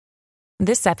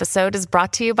This episode is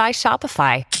brought to you by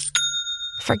Shopify.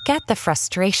 Forget the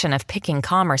frustration of picking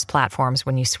commerce platforms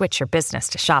when you switch your business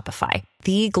to Shopify,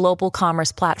 the global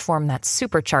commerce platform that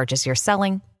supercharges your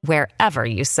selling wherever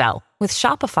you sell. With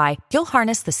Shopify, you'll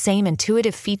harness the same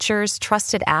intuitive features,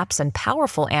 trusted apps, and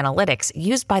powerful analytics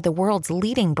used by the world's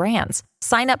leading brands.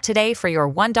 Sign up today for your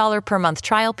 $1 per month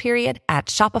trial period at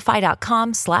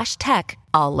shopify.com/tech,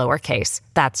 all lowercase.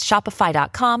 That's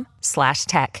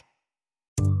shopify.com/tech.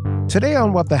 Today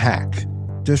on What the Hack,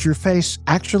 does your face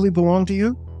actually belong to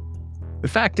you? The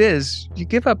fact is, you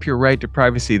give up your right to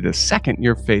privacy the second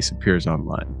your face appears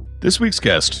online. This week's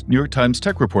guest, New York Times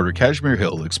tech reporter Kashmir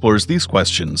Hill, explores these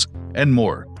questions and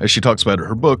more as she talks about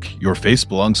her book, Your Face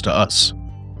Belongs to Us.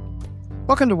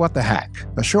 Welcome to What the Hack,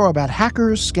 a show about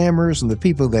hackers, scammers, and the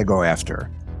people they go after.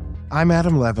 I'm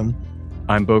Adam Levin.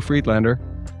 I'm Beau Friedlander.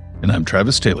 And I'm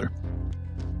Travis Taylor.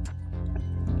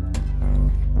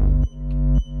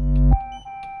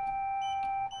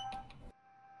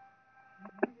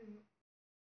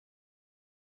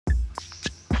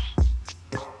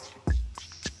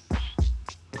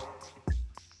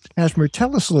 Kashmir,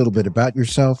 tell us a little bit about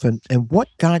yourself and what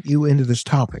got you into this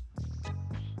topic.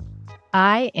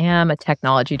 I am a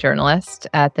technology journalist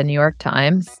at the New York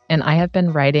Times, and I have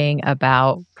been writing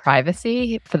about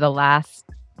privacy for the last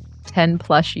 10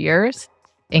 plus years,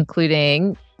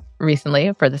 including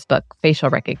recently for this book,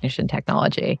 Facial Recognition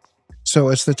Technology. So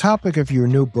it's the topic of your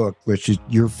new book, which is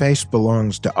Your Face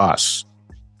Belongs to Us.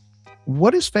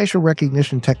 What is facial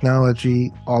recognition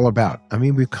technology all about? I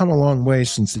mean, we've come a long way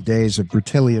since the days of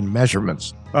Bertillon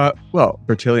measurements.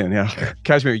 Bertillon, yeah.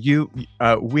 Kashmir,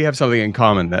 we have something in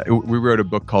common. That we wrote a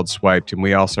book called Swiped, and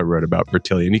we also wrote about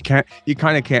Bertillon. You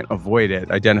kind of can't avoid it.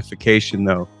 Identification,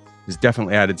 though, has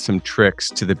definitely added some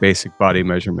tricks to the basic body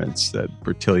measurements that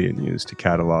Bertillon used to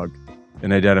catalog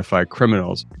and identify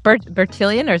criminals.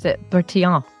 Bertillon, or is it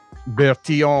Bertillon?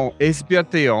 Bertillon is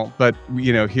Bertillon, but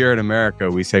here in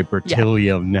America we say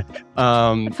Bertillon. Yeah.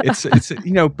 It's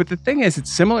but the thing is,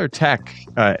 it's similar tech.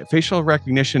 Facial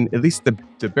recognition, at least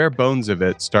the bare bones of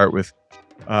it, start with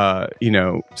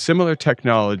similar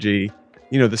technology.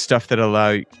 The stuff that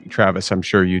allow Travis, I'm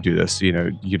sure you do this.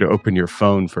 You to open your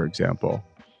phone, for example.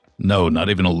 No, not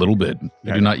even a little bit.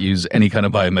 I do not use any kind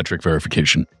of biometric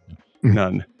verification.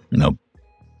 None. No.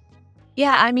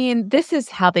 Yeah, I mean, this is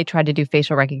how they tried to do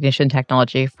facial recognition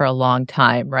technology for a long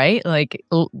time, right? Like,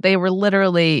 they were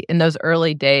literally, in those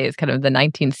early days, kind of the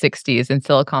 1960s in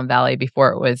Silicon Valley,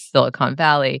 before it was Silicon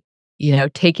Valley,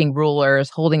 taking rulers,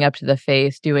 holding up to the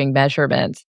face, doing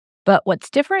measurements. But what's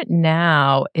different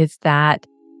now is that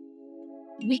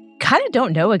we kind of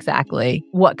don't know exactly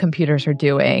what computers are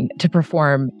doing to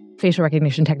perform facial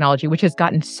recognition technology, which has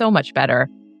gotten so much better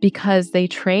because they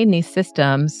train these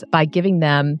systems by giving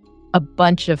them a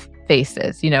bunch of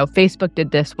faces. Facebook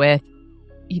did this with,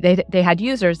 they had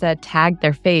users that tagged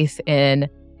their face in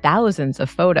thousands of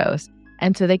photos.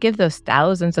 And so they give those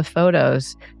thousands of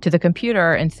photos to the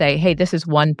computer and say, hey, this is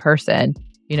one person,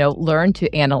 learn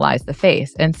to analyze the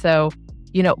face. And so,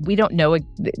 we don't know,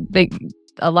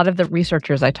 a lot of the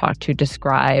researchers I talked to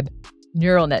describe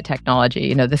neural net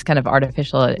technology, this kind of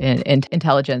artificial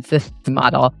intelligence, this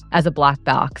model, as a black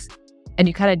box. And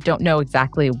you kind of don't know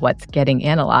exactly what's getting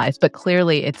analyzed, but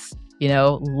clearly it's,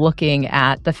 looking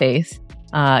at the face,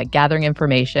 gathering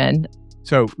information.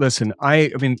 So listen,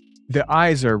 I mean, the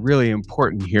eyes are really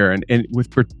important here. And with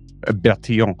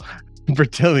Bertillon,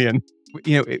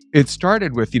 it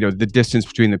started with, the distance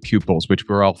between the pupils, which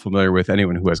we're all familiar with.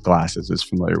 Anyone who has glasses is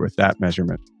familiar with that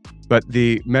measurement. But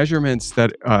the measurements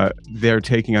that they're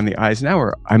taking on the eyes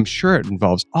now I'm sure it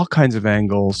involves all kinds of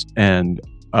angles and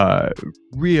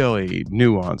really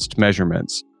nuanced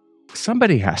measurements.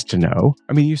 Somebody has to know.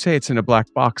 I mean, you say it's in a black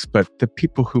box, but the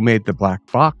people who made the black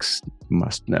box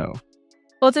must know.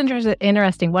 Well, it's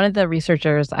interesting. One of the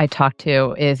researchers I talked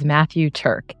to is Matthew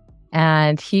Turk,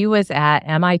 and he was at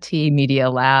MIT Media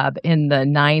Lab in the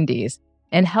 90s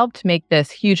and helped make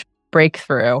this huge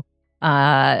breakthrough.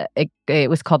 It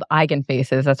was called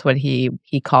eigenfaces. That's what he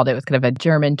called it. It was kind of a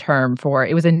German term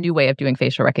it was a new way of doing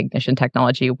facial recognition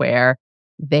technology where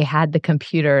they had the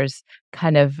computers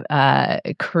kind of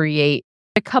create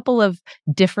a couple of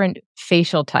different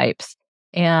facial types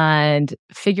and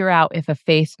figure out if a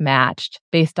face matched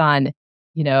based on,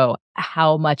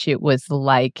 how much it was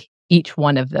like each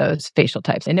one of those facial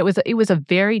types. And it was a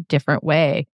very different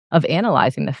way of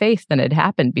analyzing the face than had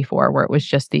happened before, where it was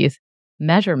just these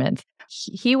measurements.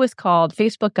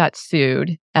 Facebook got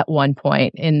sued at one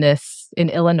point in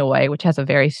Illinois, which has a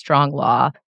very strong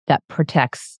law that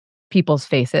protects people's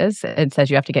faces and says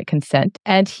you have to get consent.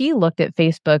 And he looked at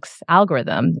Facebook's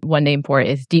algorithm. One name for it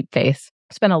is deep face.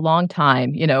 spent a long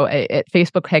time, at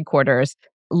Facebook headquarters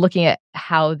looking at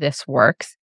how this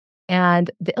works.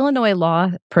 And the Illinois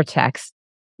law protects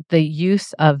the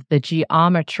use of the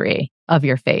geometry of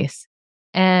your face.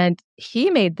 And he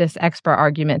made this expert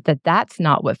argument that that's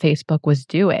not what Facebook was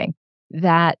doing,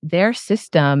 that their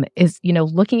system is,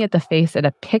 looking at the face at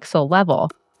a pixel level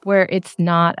where it's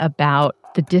not about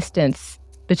the distance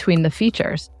between the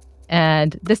features.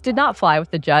 And this did not fly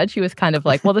with the judge. He was kind of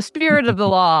like, well, the spirit of the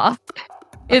law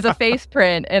is a face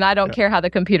print, and I don't care how the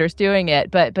computer's doing it.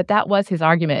 But that was his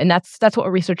argument, and that's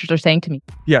what researchers are saying to me.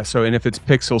 Yeah. So, and if it's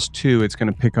pixels too, it's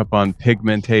going to pick up on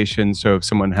pigmentation. So, if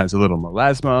someone has a little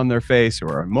melasma on their face,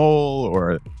 or a mole,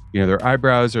 or their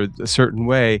eyebrows are a certain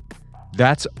way,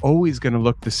 that's always going to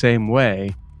look the same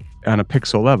way on a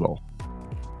pixel level.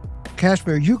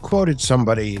 Kashmir, you quoted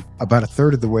somebody about a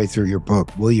third of the way through your book,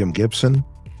 William Gibson,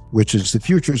 which is the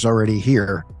future's already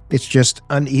here. It's just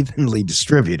unevenly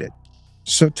distributed.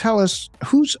 So tell us,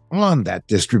 who's on that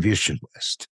distribution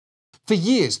list? For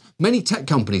years, many tech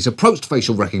companies approached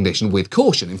facial recognition with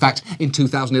caution. In fact, in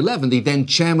 2011, the then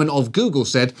chairman of Google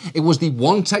said it was the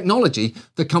one technology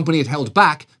the company had held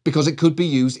back because it could be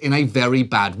used in a very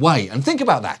bad way. And think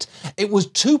about that. It was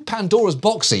too Pandora's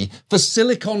boxy for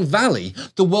Silicon Valley,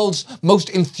 the world's most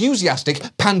enthusiastic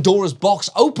Pandora's box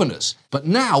openers. But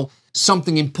now,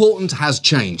 something important has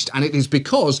changed, and it is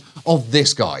because of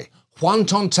this guy, Hoan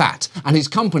Ton-Tat, and his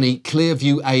company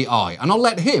Clearview AI. And I'll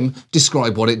let him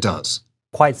describe what it does.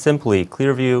 Quite simply,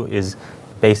 Clearview is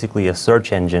basically a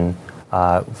search engine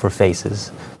for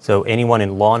faces. So anyone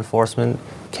in law enforcement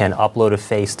can upload a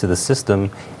face to the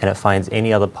system, and it finds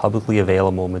any other publicly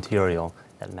available material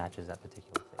that matches that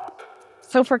particular face.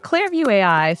 So for Clearview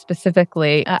AI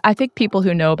specifically, I think people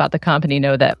who know about the company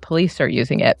know that police are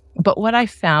using it. But what I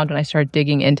found when I started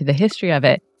digging into the history of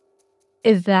it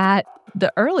is that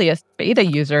the earliest beta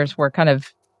users were kind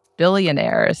of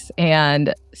billionaires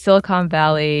and Silicon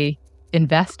Valley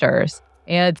investors.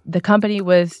 And the company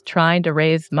was trying to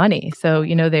raise money. So,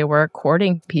 they were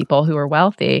courting people who were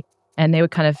wealthy, and they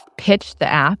would kind of pitch the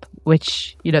app,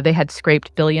 which, they had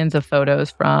scraped billions of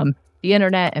photos from the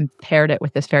internet and paired it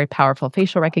with this very powerful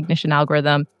facial recognition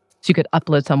algorithm. So you could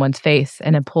upload someone's face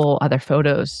and then pull other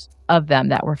photos of them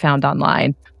that were found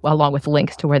online, along with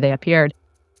links to where they appeared.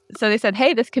 So they said,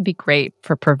 hey, this could be great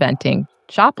for preventing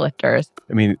shoplifters.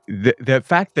 I mean, the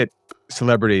fact that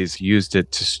celebrities used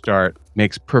it to start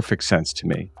makes perfect sense to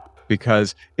me,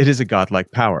 because it is a godlike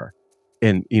power.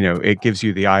 And, it gives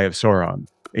you the eye of Sauron.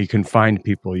 You can find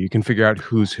people, you can figure out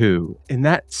who's who. In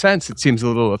that sense, it seems a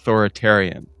little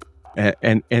authoritarian.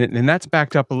 And that's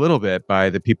backed up a little bit by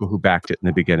the people who backed it in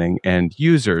the beginning and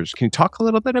users. Can you talk a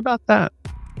little bit about that?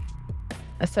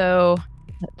 So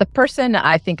the person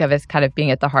I think of as kind of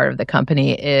being at the heart of the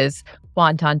company is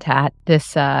Hoan Ton-Tat,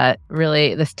 this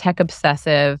tech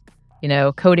obsessive,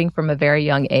 coding from a very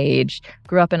young age,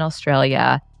 grew up in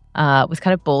Australia, was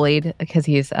kind of bullied because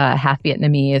he's half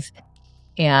Vietnamese,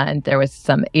 and there was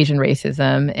some Asian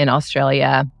racism in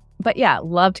Australia. But yeah,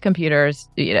 loved computers,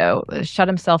 shut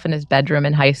himself in his bedroom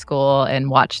in high school and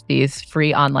watched these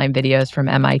free online videos from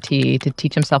MIT to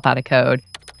teach himself how to code.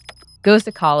 Goes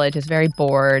to college, is very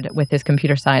bored with his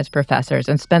computer science professors,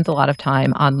 and spends a lot of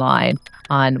time online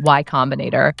on Y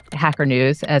Combinator, Hacker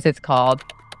News, as it's called,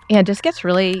 and just gets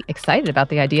really excited about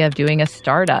the idea of doing a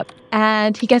startup.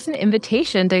 And he gets an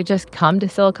invitation to just come to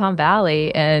Silicon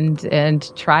Valley and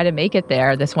try to make it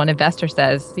there. This one investor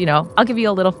says, I'll give you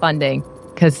a little funding,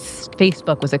 because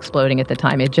Facebook was exploding at the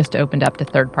time. It just opened up to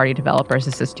third-party developers.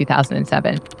 This is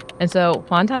 2007. And so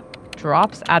Hoan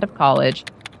drops out of college,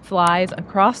 flies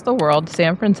across the world to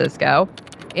San Francisco,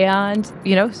 and,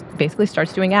 basically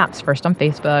starts doing apps, first on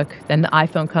Facebook, then the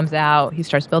iPhone comes out, he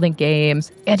starts building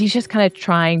games, and he's just kind of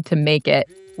trying to make it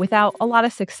without a lot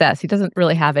of success. He doesn't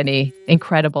really have any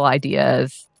incredible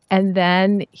ideas. And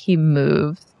then he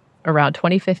moves around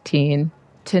 2015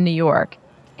 to New York,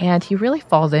 and he really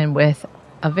falls in with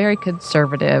a very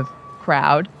conservative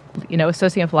crowd,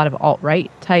 associating with a lot of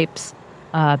alt-right types,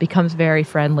 becomes very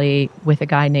friendly with a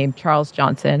guy named Charles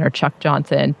Johnson, or Chuck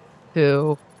Johnson,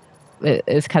 who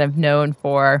is kind of known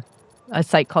for a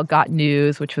site called Got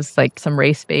News, which was like some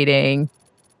race baiting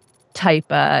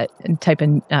type of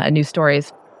news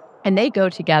stories. And they go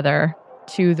together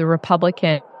to the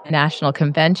Republican National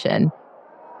Convention,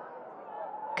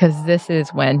 because this is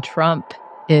when Trump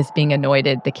is being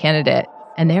anointed the candidate.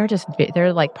 And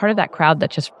they're like part of that crowd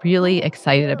that's just really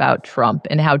excited about Trump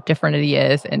and how different he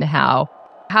is, and how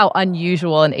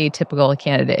unusual and atypical a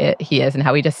candidate he is, and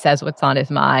how he just says what's on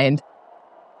his mind,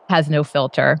 has no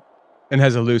filter. And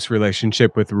has a loose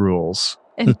relationship with rules.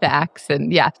 And facts,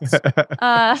 and yes.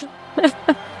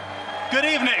 Good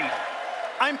evening.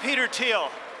 I'm Peter Thiel.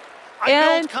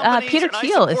 And Peter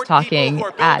Thiel is talking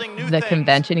at the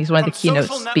convention. He's one of the keynote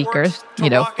speakers,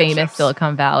 famous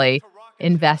Silicon Valley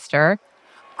investor.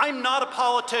 I'm not a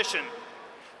politician,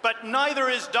 but neither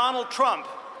is Donald Trump.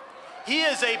 He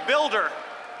is a builder,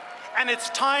 and it's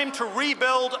time to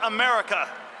rebuild America.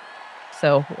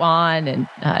 So Juan and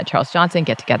Charles Johnson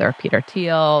get together with Peter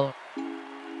Thiel.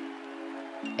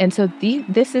 And so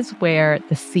this is where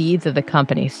the seeds of the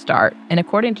company start. And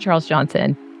according to Charles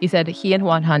Johnson, he said he and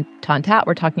Juan Tontat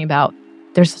were talking about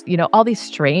there's, all these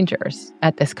strangers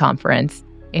at this conference.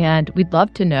 And we'd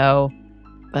love to know,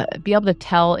 be able to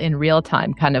tell in real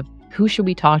time kind of who should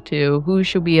we talk to, who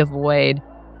should we avoid,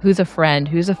 who's a friend,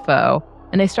 who's a foe.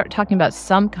 And they start talking about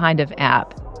some kind of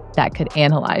app that could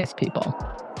analyze people.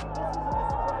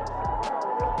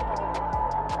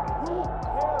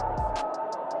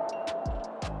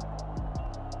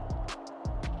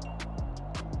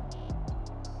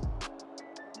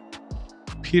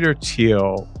 Peter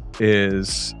Thiel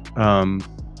is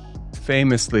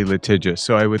famously litigious,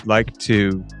 so I would like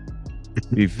to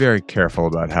be very careful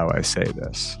about how I say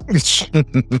this.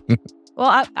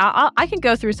 Well, I can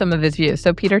go through some of his views.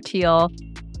 So Peter Thiel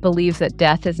believes that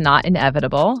death is not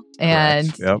inevitable,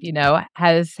 and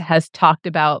has talked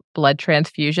about blood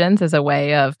transfusions as a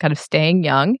way of kind of staying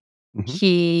young. Mm-hmm.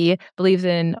 He believes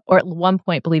in, or at one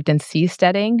point believed in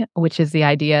seasteading, which is the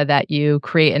idea that you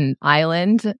create an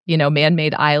island,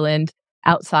 man-made island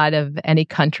outside of any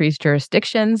country's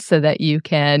jurisdictions so that you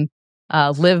can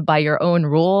live by your own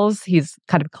rules. He's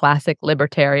kind of classic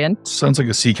libertarian. Sounds like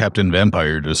a sea captain vampire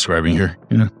you're describing here.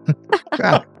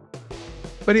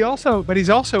 But he's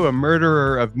also a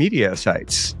murderer of media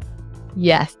sites.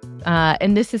 Yes.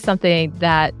 And this is something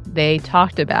that they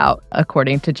talked about,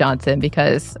 according to Johnson,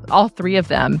 because all three of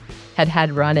them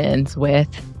had run-ins with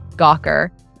Gawker,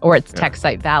 or its tech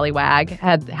site Valleywag,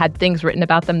 had things written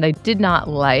about them they did not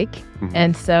like. Mm-hmm.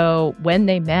 And so when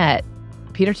they met,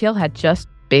 Peter Thiel had just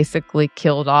basically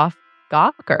killed off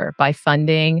Gawker by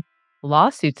funding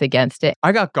lawsuits against it.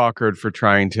 I got Gawkered for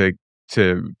trying to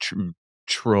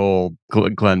troll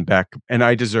Glenn Beck, and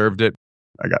I deserved it.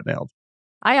 I got nailed.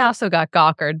 I also got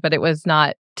Gawkered, but it was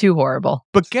not too horrible.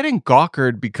 But getting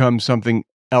Gawkered becomes something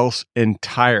else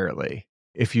entirely.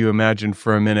 If you imagine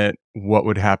for a minute what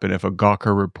would happen if a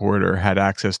Gawker reporter had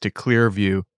access to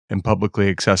Clearview and publicly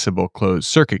accessible closed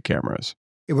circuit cameras.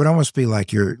 It would almost be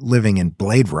like you're living in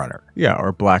Blade Runner. Yeah,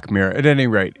 or Black Mirror. At any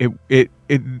rate, it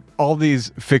all these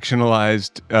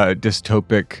fictionalized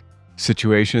dystopic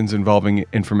situations involving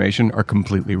information are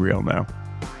completely real now.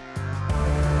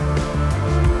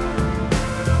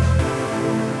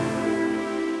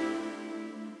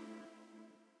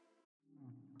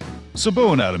 So,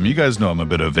 Bo and Adam, you guys know I'm a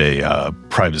bit of a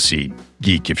privacy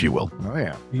geek, if you will. Oh,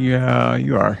 yeah. Yeah,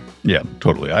 you are. Yeah,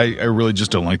 totally. I really just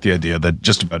don't like the idea that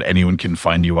just about anyone can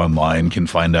find you online, can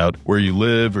find out where you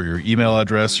live or your email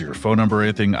address or your phone number or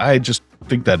anything. I just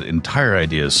think that entire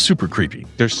idea is super creepy.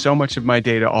 There's so much of my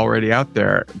data already out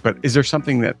there, but is there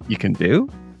something that you can do?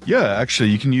 Yeah, actually,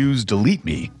 you can use Delete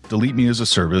Me. Delete Me is a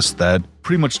service that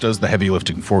pretty much does the heavy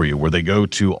lifting for you, where they go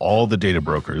to all the data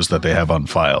brokers that they have on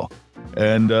file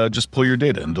and just pull your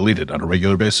data and delete it on a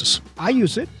regular basis. I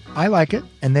use it. I like it.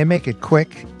 And they make it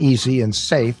quick, easy, and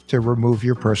safe to remove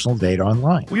your personal data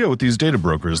online. Well, yeah, with these data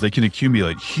brokers, they can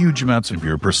accumulate huge amounts of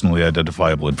your personally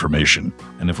identifiable information.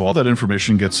 And if all that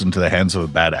information gets into the hands of a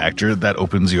bad actor, that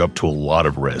opens you up to a lot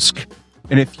of risk.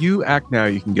 And if you act now,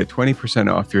 you can get 20%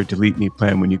 off your Delete Me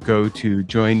plan when you go to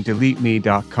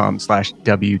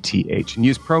joindeleteme.com/WTH and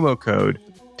use promo code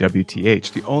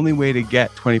WTH. The only way to get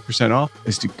 20% off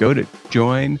is to go to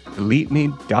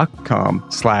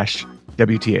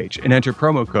joindeleteme.com/WTH and enter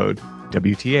promo code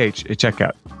WTH at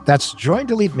checkout. That's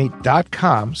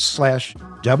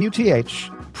joindeleteme.com/WTH,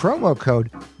 promo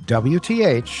code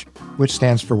WTH, which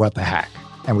stands for What the Hack.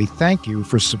 And we thank you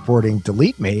for supporting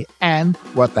Delete Me and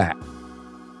What the Hack.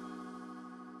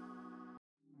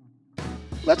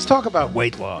 Let's talk about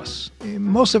weight loss.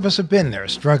 Most of us have been there,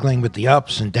 struggling with the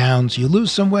ups and downs. You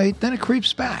lose some weight, then it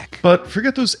creeps back. But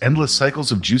forget those endless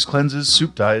cycles of juice cleanses,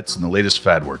 soup diets, and the latest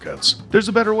fad workouts. There's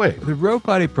a better way. The Rove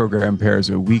Body program pairs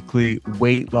a weekly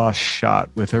weight loss shot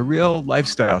with a real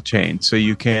lifestyle change so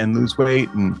you can lose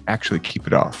weight and actually keep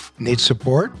it off. Need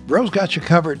support? Rove's got you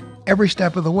covered every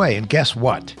step of the way. And guess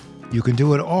what? You can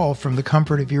do it all from the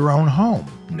comfort of your own home.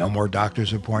 No more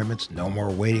doctor's appointments, no more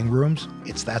waiting rooms.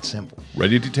 It's that simple.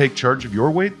 Ready to take charge of your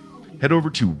weight? Head over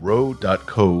to row.co/Adam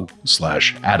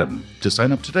to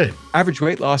sign up today. Average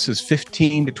weight loss is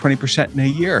 15 to 20% in a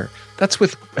year. That's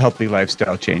with healthy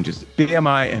lifestyle changes.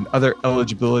 BMI and other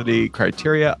eligibility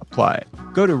criteria apply.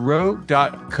 Go to row.co/Adam.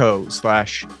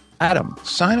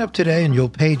 Sign up today and you'll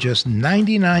pay just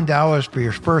 $99 for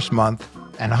your first month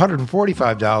and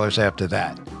 $145 after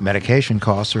that. Medication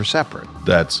costs are separate.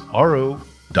 That's ro.co/ADAM.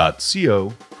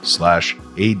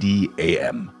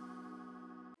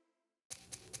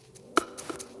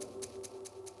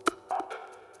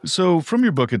 So from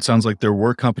your book, it sounds like there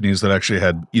were companies that actually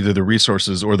had either the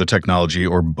resources or the technology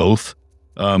or both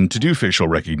to do facial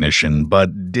recognition,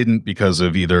 but didn't because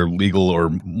of either legal or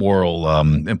moral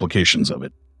implications of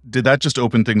it. Did that just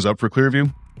open things up for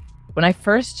Clearview? When I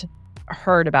first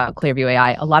heard about Clearview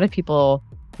AI, a lot of people,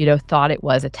 thought it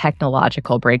was a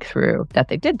technological breakthrough that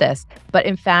they did this. But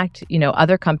in fact,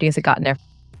 other companies had gotten there,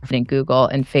 Google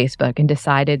and Facebook, and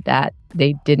decided that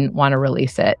they didn't want to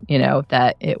release it,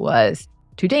 that it was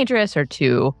too dangerous or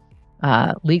too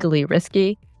legally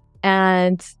risky.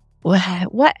 And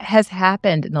what has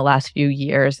happened in the last few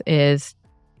years is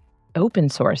open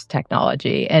source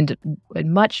technology and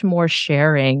much more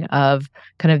sharing of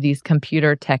kind of these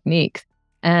computer techniques.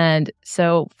 And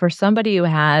so for somebody who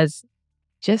has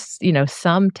just,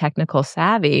 some technical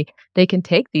savvy, they can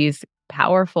take these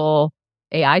powerful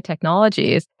AI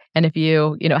technologies. And if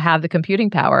you, have the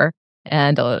computing power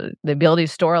and the ability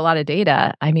to store a lot of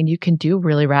data, you can do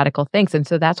really radical things. And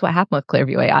so that's what happened with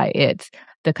Clearview AI. It's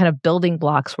the kind of building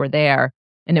blocks were there.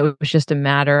 And it was just a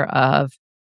matter of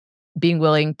being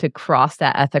willing to cross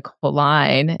that ethical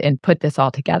line and put this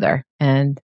all together.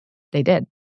 And they did.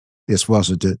 This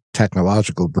wasn't a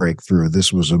technological breakthrough.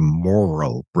 This was a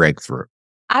moral breakthrough.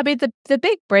 The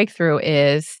big breakthrough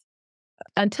is,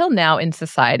 until now in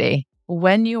society,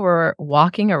 when you were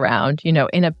walking around,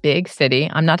 in a big city,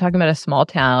 I'm not talking about a small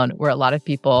town where a lot of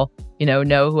people,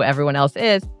 know who everyone else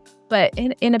is, but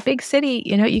in a big city,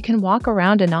 you can walk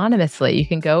around anonymously. You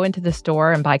can go into the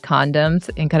store and buy condoms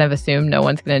and kind of assume no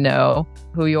one's going to know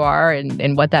who you are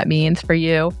and what that means for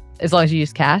you, as long as you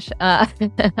use cash.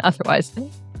 Otherwise,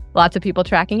 lots of people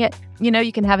tracking it.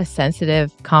 You can have a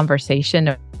sensitive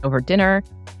conversation over dinner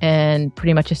and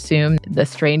pretty much assume the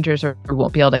strangers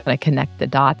won't be able to kind of connect the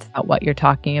dots about what you're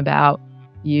talking about.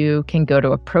 You can go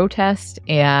to a protest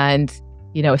and,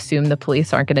 assume the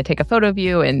police aren't going to take a photo of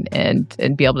you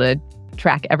and be able to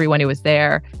track everyone who was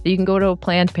there. You can go to a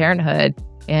Planned Parenthood,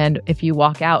 and if you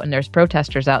walk out and there's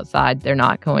protesters outside, they're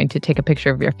not going to take a picture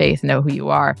of your face and know who you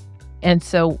are. And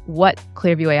so what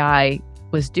Clearview AI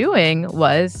was doing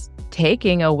was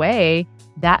taking away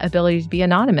that ability to be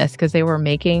anonymous, because they were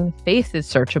making faces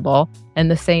searchable in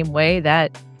the same way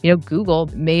that Google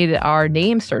made our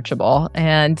name searchable,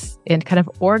 and kind of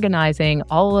organizing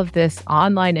all of this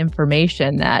online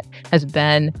information that has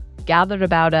been gathered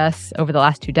about us over the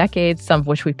last 2 decades, some of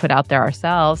which we put out there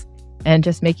ourselves, and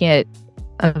just making it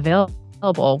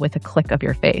available with a click of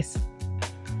your face.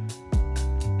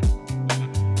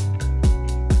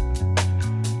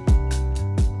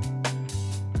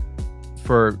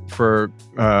 For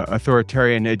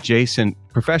authoritarian adjacent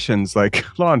professions like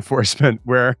law enforcement,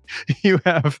 where you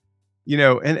have,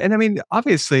 and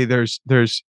obviously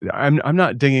I'm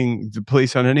not dinging the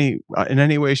police on in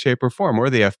any way, shape, or form, or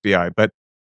the FBI, but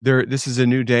this is a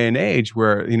new day and age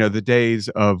where, the days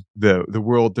of the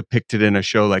world depicted in a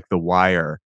show like The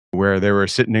Wire, where they were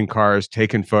sitting in cars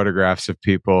taking photographs of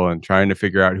people and trying to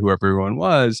figure out who everyone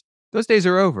was, those days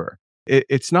are over.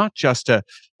 It's not just a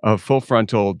full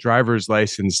frontal driver's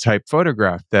license type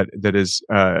photograph that is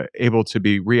able to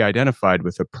be re-identified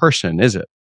with a person, is it?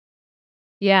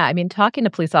 Yeah, talking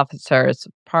to police officers,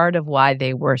 part of why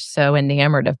they were so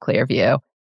enamored of Clearview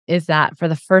is that for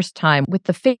the first time, with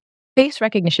the face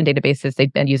recognition databases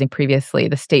they'd been using previously,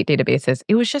 the state databases,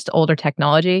 it was just older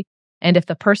technology. And if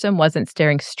the person wasn't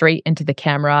staring straight into the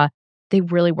camera, they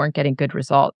really weren't getting good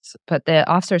results. But the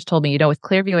officers told me, with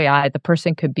Clearview AI, the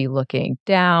person could be looking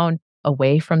down,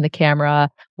 away from the camera,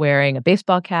 wearing a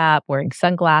baseball cap, wearing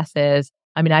sunglasses.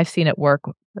 I've seen it work.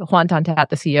 Juan Tantat,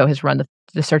 the CEO, has run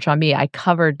the search on me. I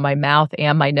covered my mouth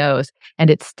and my nose, and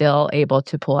it's still able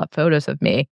to pull up photos of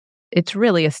me. It's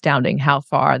really astounding how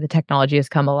far the technology has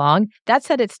come along. That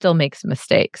said, it still makes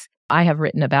mistakes. I have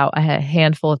written about a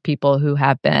handful of people who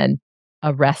have been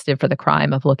arrested for the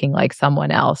crime of looking like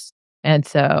someone else. And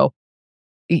so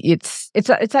it's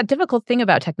that difficult thing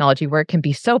about technology where it can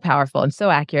be so powerful and so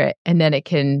accurate, and then it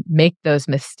can make those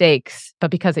mistakes.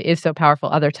 But because it is so powerful,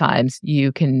 other times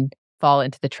you can fall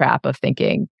into the trap of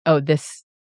thinking, oh, this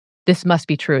must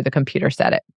be true. The computer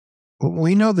said it. Well,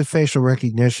 we know that facial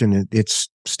recognition, it's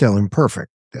still imperfect.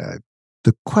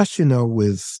 The question, though,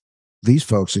 with these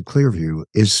folks at Clearview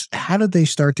is how did they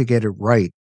start to get it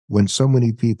right when so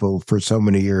many people for so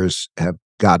many years have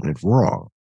gotten it wrong?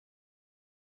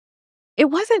 It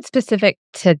wasn't specific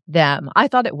to them. I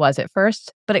thought it was at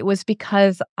first, but it was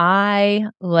because I,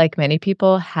 like many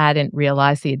people, hadn't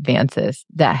realized the advances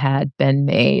that had been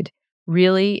made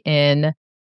really in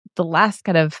the last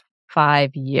kind of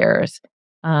 5 years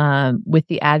with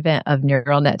the advent of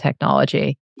neural net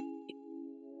technology.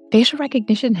 Facial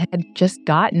recognition had just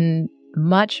gotten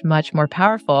much, much more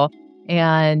powerful.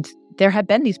 And there had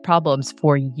been these problems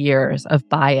for years of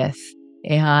bias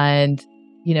and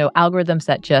algorithms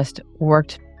that just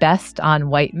worked best on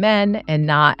white men and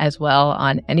not as well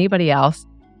on anybody else.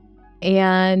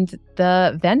 And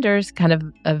the vendors kind of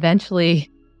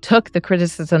eventually took the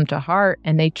criticism to heart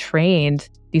and they trained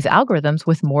these algorithms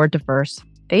with more diverse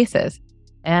faces.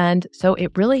 And so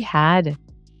it really had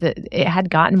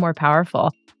gotten more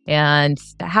powerful. And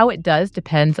how it does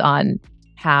depends on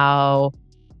how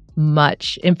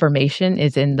much information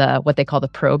is in what they call the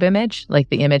probe image, like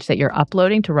the image that you're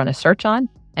uploading to run a search on.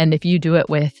 And if you do it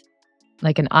with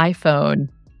like an iPhone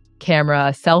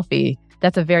camera selfie,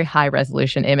 that's a very high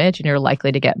resolution image and you're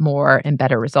likely to get more and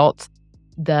better results.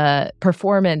 The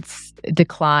performance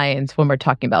declines when we're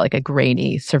talking about like a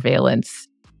grainy surveillance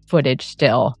footage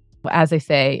still. As they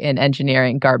say in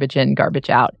engineering, garbage in, garbage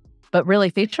out. But really,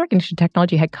 facial recognition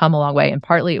technology had come a long way. And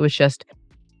partly it was just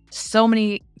so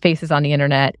many faces on the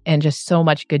internet and just so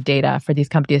much good data for these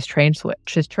companies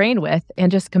to train with,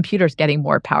 and just computers getting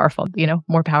more powerful,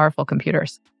 more powerful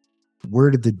computers. Where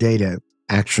did the data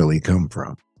actually come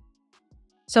from?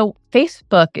 So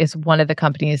Facebook is one of the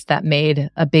companies that made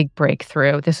a big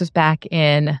breakthrough. This was back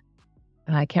in,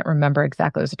 I can't remember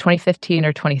exactly, it was 2015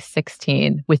 or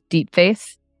 2016 with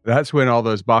Deepface. That's when all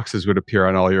those boxes would appear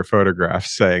on all your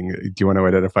photographs saying, do you want to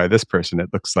identify this person? It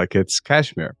looks like it's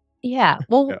Kashmir. Yeah.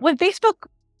 Well, when Facebook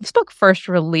first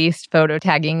released photo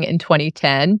tagging in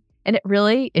 2010, and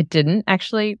it didn't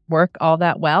actually work all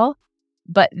that well.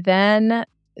 But then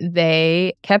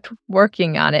they kept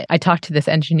working on it. I talked to this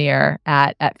engineer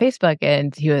at Facebook,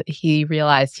 and he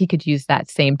realized he could use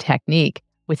that same technique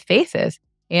with faces.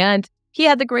 And he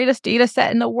had the greatest data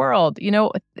set in the world.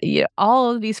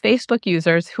 All of these Facebook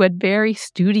users who had very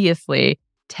studiously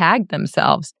tagged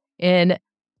themselves in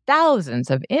thousands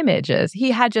of images. He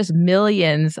had just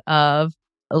millions of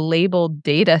labeled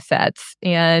data sets.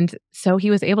 And so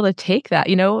he was able to take that,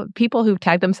 people who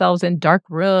tagged themselves in dark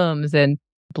rooms and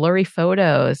blurry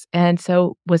photos. And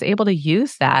so was able to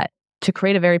use that to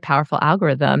create a very powerful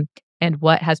algorithm. And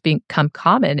what has become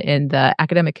common in the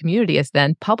academic community is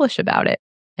then publish about it.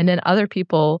 And then other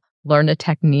people learn the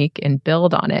technique and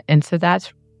build on it. And so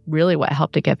that's really what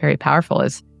helped it get very powerful,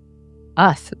 is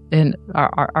us and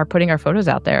our putting our photos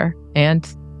out there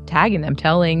and tagging them,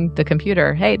 telling the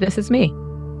computer, hey, this is me.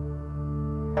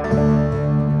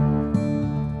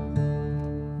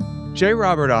 J.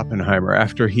 Robert Oppenheimer,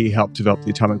 after he helped develop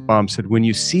the atomic bomb, said, when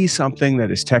you see something that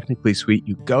is technically sweet,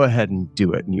 you go ahead and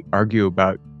do it. And you argue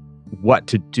about what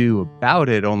to do about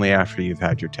it only after you've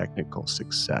had your technical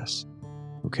success.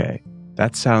 Okay,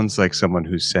 that sounds like someone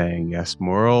who's saying, yes,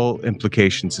 moral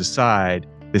implications aside,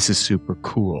 this is super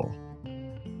cool.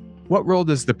 What role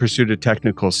does the pursuit of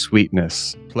technical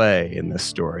sweetness play in this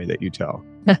story that you tell?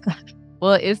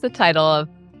 Well, it is the title of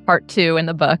part 2 in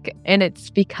the book. And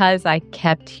it's because I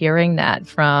kept hearing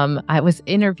that I was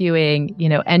interviewing,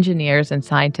 engineers and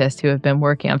scientists who have been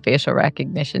working on facial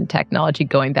recognition technology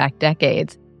going back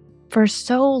decades. For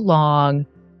so long,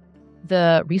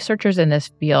 the researchers in this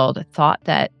field thought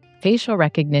that facial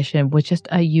recognition was just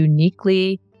a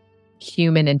uniquely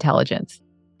human intelligence,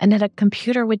 and that a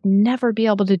computer would never be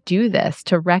able to do this,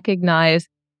 to recognize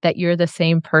that you're the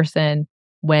same person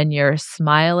when you're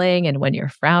smiling and when you're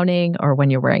frowning, or when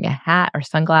you're wearing a hat or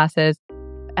sunglasses.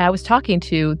 I was talking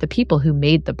to the people who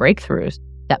made the breakthroughs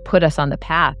that put us on the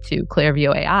path to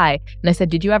Clearview AI. And I said,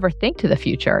 did you ever think to the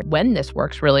future when this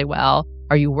works really well?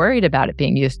 Are you worried about it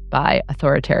being used by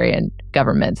authoritarian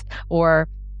governments? Or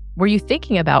were you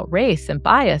thinking about race and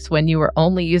bias when you were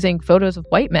only using photos of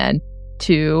white men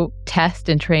to test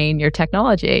and train your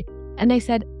technology? And they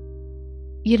said,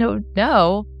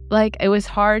 no, it was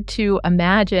hard to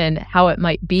imagine how it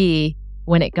might be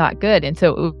when it got good. And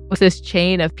so it was this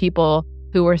chain of people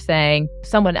who were saying,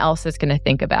 someone else is going to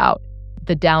think about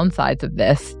the downsides of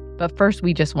this. But first,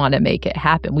 we just want to make it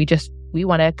happen. We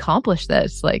want to accomplish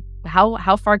this.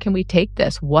 How far can we take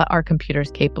this? What are computers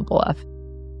capable of?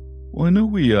 Well, I know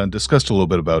we discussed a little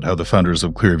bit about how the founders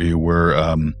of Clearview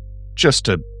were, just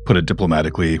to put it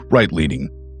diplomatically, right-leaning.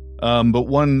 But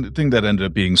one thing that ended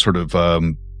up being sort of,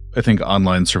 I think,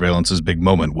 online surveillance's big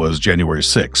moment was January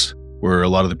 6th, where a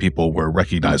lot of the people were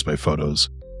recognized by photos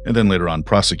and then later on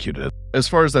prosecuted. As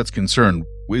far as that's concerned,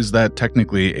 is that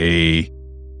technically a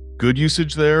good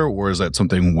usage there, or is that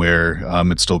something where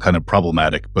it's still kind of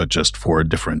problematic, but just for a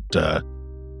different,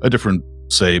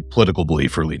 say, political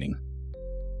belief or leaning?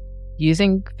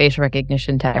 Using facial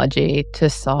recognition technology to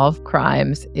solve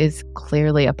crimes is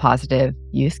clearly a positive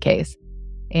use case.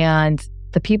 And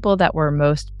the people that were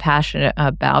most passionate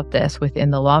about this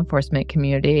within the law enforcement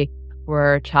community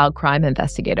were child crime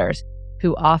investigators,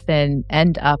 who often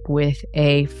end up with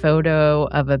a photo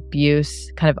of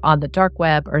abuse kind of on the dark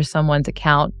web or someone's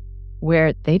account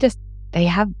where they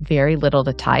have very little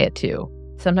to tie it to.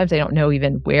 Sometimes they don't know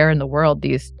even where in the world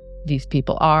these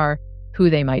people are, who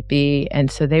they might be.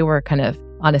 And so they were kind of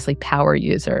honestly power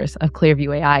users of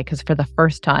Clearview AI, because for the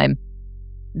first time,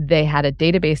 they had a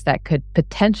database that could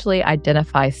potentially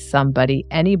identify somebody,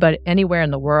 anywhere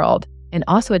in the world, and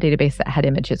also a database that had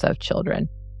images of children.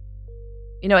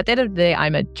 You know, at the end of the day,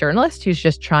 I'm a journalist who's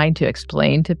just trying to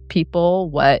explain to people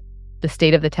what the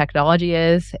state of the technology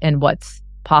is and what's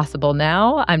possible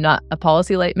now. I'm not a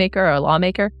policy maker or a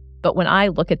lawmaker, but when I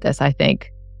look at this, I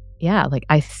think, yeah, like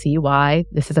I see why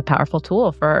this is a powerful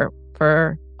tool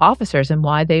for officers and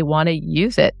why they want to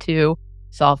use it to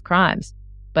solve crimes.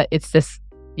 But it's this,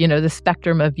 the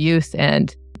spectrum of use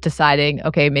and deciding,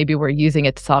 okay, maybe we're using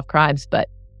it to solve crimes, but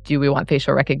do we want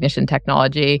facial recognition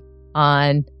technology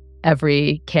on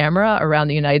every camera around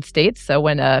the United States? So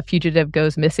when a fugitive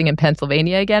goes missing in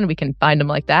Pennsylvania again, we can find them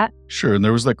like that? Sure. And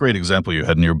there was that great example you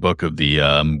had in your book of the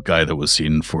guy that was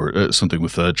seen for something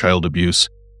with child abuse.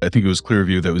 I think it was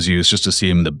Clearview that was used just to see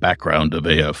him in the background of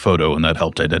a photo, and that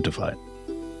helped identify it.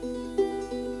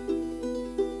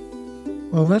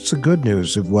 Well, that's the good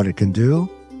news of what it can do.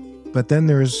 But then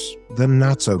there's the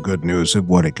not so good news of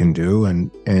what it can do.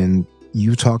 And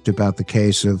you talked about the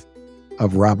case of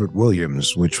Robert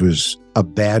Williams, which was a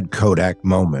bad Kodak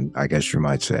moment, I guess you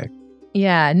might say.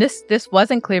 Yeah, and this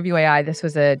wasn't Clearview AI. This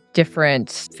was a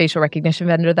different facial recognition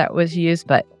vendor that was used.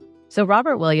 But so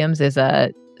Robert Williams is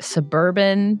a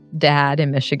suburban dad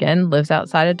in Michigan, lives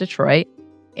outside of Detroit,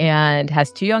 and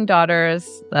has 2 young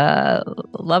daughters, a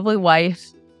lovely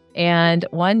wife. And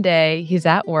one day he's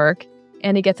at work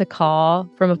and he gets a call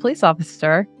from a police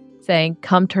officer saying,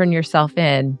 "Come turn yourself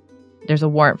in. There's a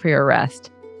warrant for your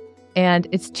arrest." And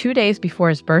it's 2 days before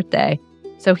his birthday.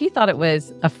 So he thought it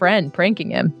was a friend pranking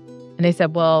him. And they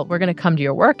said, "Well, we're going to come to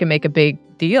your work and make a big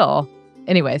deal."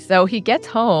 Anyway, so he gets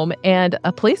home and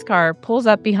a police car pulls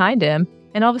up behind him,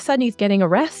 and all of a sudden he's getting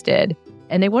arrested.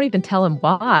 And they won't even tell him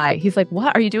why. He's like,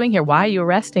 "What are you doing here? Why are you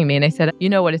arresting me?" And they said, "You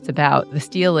know what it's about, the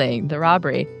stealing, the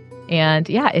robbery." And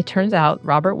yeah, it turns out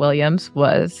Robert Williams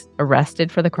was arrested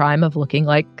for the crime of looking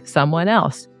like someone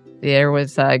else. There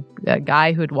was a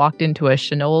guy who had walked into a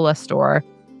Shinola store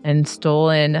and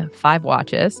stolen 5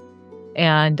 watches.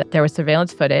 And there was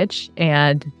surveillance footage,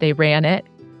 and they ran it.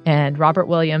 And Robert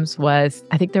Williams was,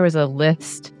 I think there was a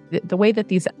list. The way that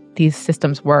these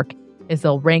systems work is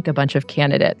they'll rank a bunch of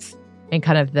candidates in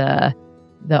kind of the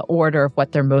order of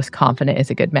what they're most confident is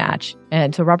a good match.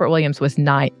 And so Robert Williams was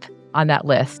 9th on that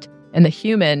list. And the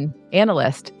human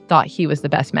analyst thought he was the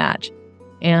best match.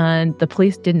 And the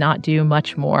police did not do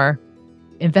much more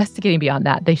investigating beyond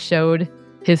that. They showed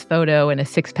his photo in a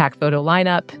 6-pack photo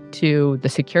lineup to the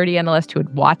security analyst who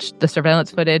had watched the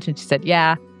surveillance footage. And she said,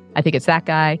 "Yeah, I think it's that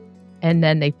guy." And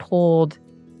then they pulled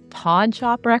pawn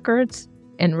shop records.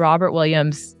 And Robert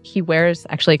Williams, he wears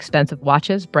actually expensive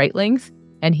watches, Breitlings,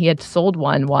 and he had sold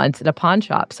one once at a pawn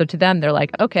shop. So to them, they're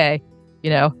like, okay,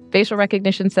 facial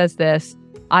recognition says this.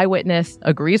 Eyewitness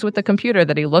agrees with the computer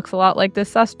that he looks a lot like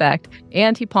this suspect,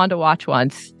 and he pawned a watch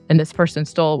once, and this person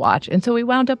stole a watch. And so he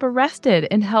wound up arrested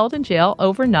and held in jail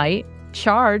overnight,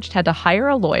 charged, had to hire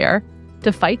a lawyer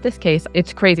to fight this case.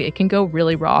 It's crazy. It can go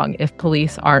really wrong if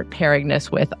police aren't pairing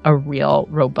this with a real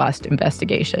robust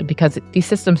investigation, because these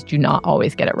systems do not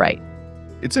always get it right.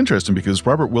 It's interesting because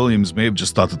Robert Williams may have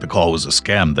just thought that the call was a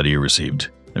scam that he received.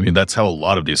 I mean, that's how a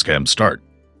lot of these scams start.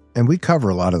 And we cover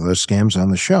a lot of those scams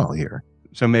on the show here.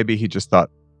 So maybe he just thought,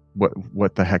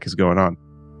 what the heck is going on?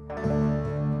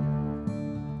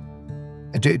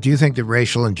 Do you think that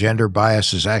racial and gender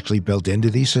bias is actually built into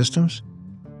these systems?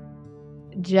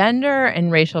 Gender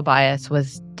and racial bias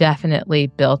was definitely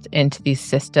built into these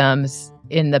systems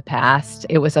in the past.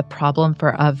 It was a problem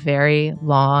for a very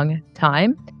long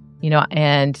time,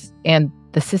 and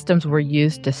the systems were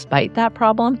used despite that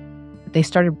problem. They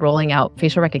started rolling out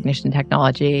facial recognition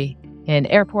technology in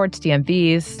airports,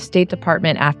 DMVs, State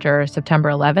Department after September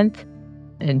 11th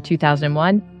in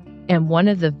 2001. And one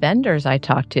of the vendors I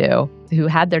talked to who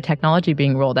had their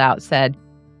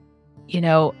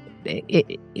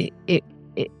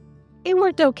it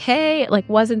worked okay. It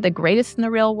wasn't the greatest in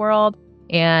the real world.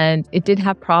 And it did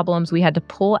have problems. We had to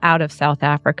pull out of South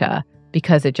Africa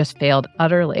because it just failed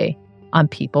utterly on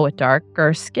people with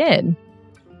darker skin.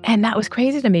 And that was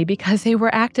crazy to me because they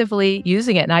were actively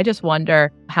using it. And I just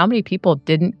wonder how many people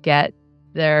didn't get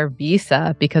their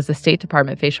visa because the State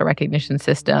Department facial recognition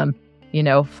system,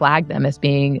 flagged them as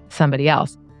being somebody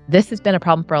else. This has been a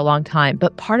problem for a long time.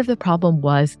 But part of the problem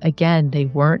was, again, they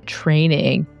weren't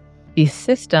training these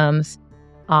systems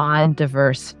on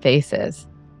diverse faces.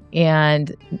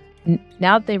 And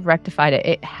now that they've rectified it,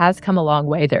 it has come a long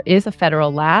way. There is a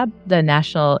federal lab, the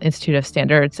National Institute of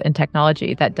Standards and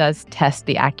Technology, that does test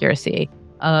the accuracy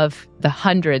of the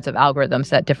hundreds of algorithms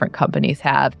that different companies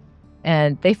have.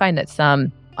 And they find that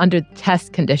some, under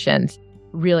test conditions,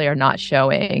 really are not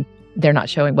showing, they're not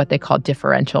showing what they call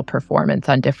differential performance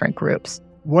on different groups.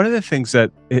 One of the things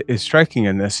that is striking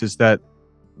in this is that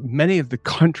many of the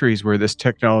countries where this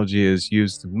technology is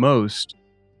used the most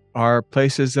are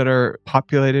places that are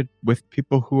populated with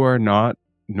people who are not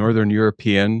Northern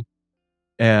European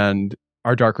and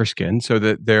are darker skinned, so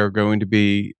that they're going to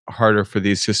be harder for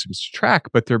these systems to track,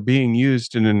 but they're being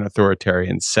used in an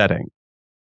authoritarian setting.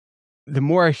 The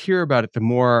more I hear about it, the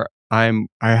more I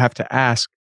have to ask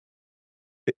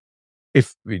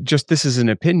if just this is an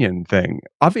opinion thing.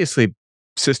 Obviously,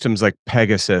 systems like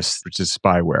Pegasus, which is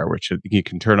spyware, which you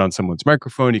can turn on someone's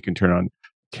microphone, you can turn on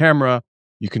camera,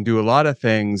 you can do a lot of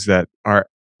things that are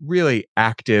really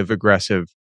active, aggressive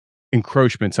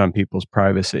encroachments on people's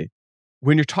privacy.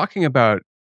 When you're talking about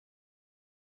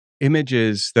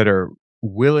images that are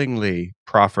willingly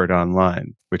proffered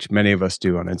online, which many of us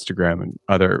do on Instagram and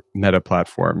other meta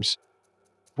platforms,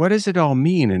 what does it all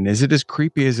mean? And is it as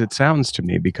creepy as it sounds to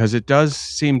me? Because it does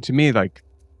seem to me like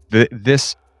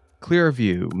this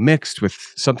Clearview mixed with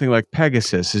something like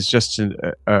Pegasus is just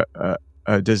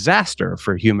a disaster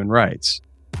for human rights.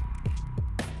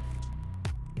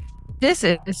 This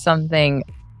is something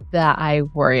that I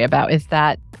worry about, is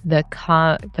that the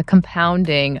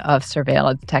compounding of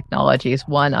surveillance technologies,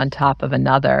 one on top of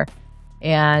another.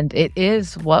 And it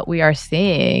is what we are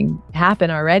seeing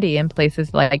happen already in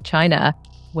places like China,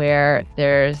 where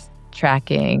they're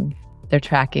tracking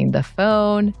the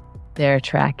phone, they're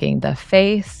tracking the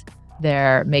face,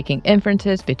 they're making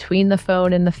inferences between the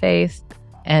phone and the face,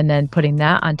 and then putting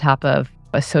that on top of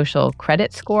a social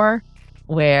credit score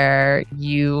where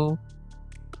you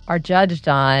are judged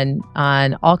on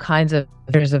all kinds of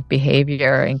measures of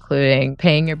behavior, including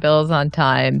paying your bills on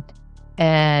time.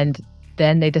 And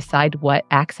then they decide what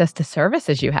access to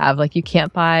services you have. You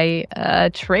can't buy a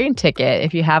train ticket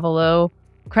if you have a low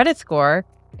credit score,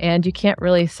 and you can't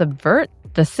really subvert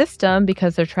the system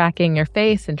because they're tracking your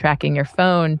face and tracking your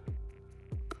phone.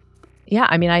 Yeah,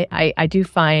 I mean, I do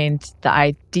find the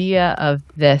idea of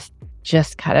this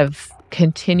just kind of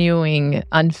continuing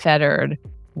unfettered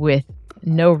with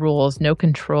no rules, no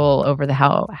control over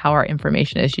how our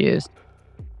information is used.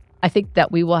 I think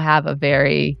that we will have a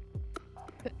very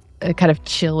kind of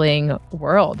chilling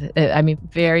world. I mean,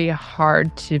 very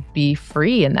hard to be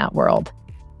free in that world.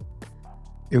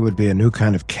 It would be a new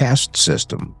kind of caste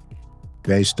system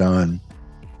based on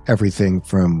everything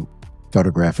from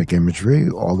photographic imagery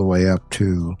all the way up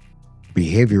to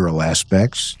behavioral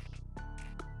aspects.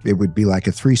 It would be like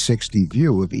a 360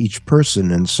 view of each person,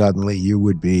 and suddenly you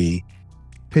would be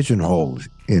pigeonholed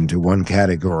into one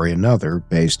category or another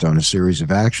based on a series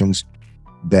of actions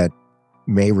that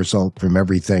may result from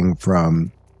everything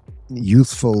from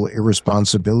youthful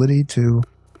irresponsibility to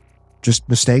just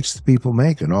mistakes that people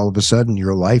make. And all of a sudden,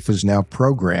 your life is now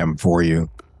programmed for you.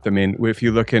 I mean, if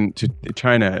you look into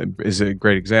China is a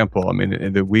great example. I mean,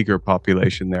 the Uyghur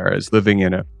population there is living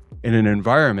in an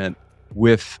environment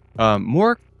with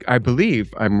more, I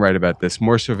believe I'm right about this,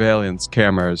 more surveillance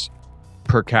cameras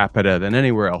per capita than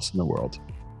anywhere else in the world.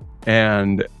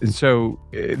 And so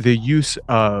the use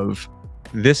of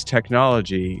this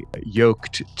technology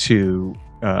yoked to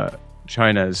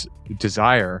China's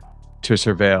desire to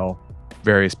surveil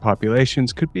various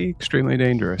populations could be extremely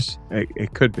dangerous.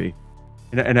 It could be.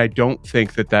 And I don't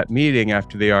think that meeting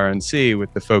after the RNC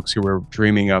with the folks who were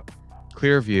dreaming up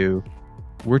Clearview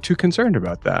were too concerned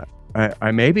about that.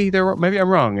 Maybe I'm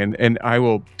wrong, and I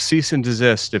will cease and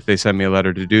desist if they send me a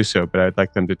letter to do so. But I'd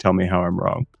like them to tell me how I'm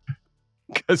wrong,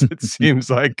 because it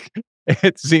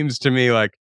seems to me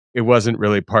like it wasn't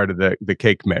really part of the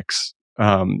cake mix.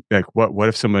 What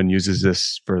if someone uses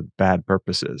this for bad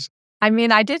purposes? I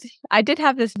mean, I did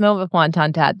have this moment with Juan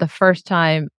Tontat the first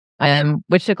time,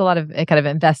 which took a lot of kind of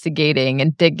investigating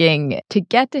and digging to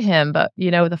get to him. But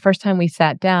the first time we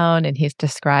sat down and he's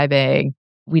describing,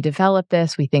 we developed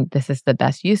this. We think this is the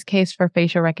best use case for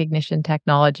facial recognition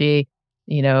technology.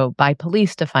 by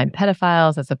police to find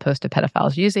pedophiles as opposed to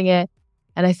pedophiles using it.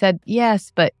 And I said,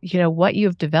 yes, but what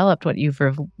you've developed, what you've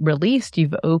released,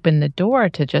 you've opened the door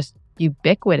to just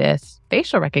ubiquitous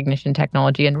facial recognition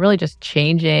technology and really just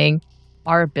changing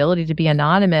our ability to be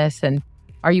anonymous. And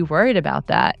are you worried about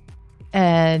that?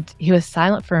 And he was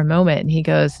silent for a moment and he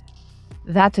goes,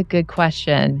 that's a good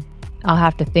question. I'll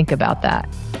have to think about that.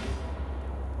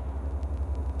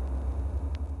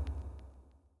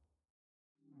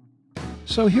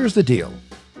 So here's the deal.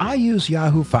 I use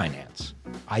Yahoo Finance.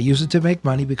 I use it to make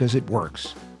money because it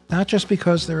works, not just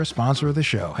because they're a sponsor of the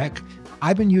show. Heck,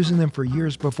 I've been using them for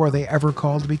years before they ever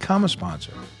called to become a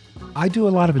sponsor. I do a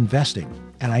lot of investing,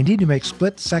 and I need to make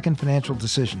split-second financial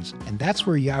decisions, and that's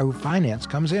where Yahoo Finance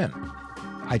comes in.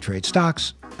 I trade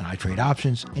stocks, and I trade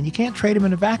options, and you can't trade them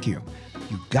in a vacuum.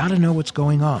 You've got to know what's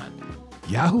going on.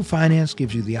 Yahoo Finance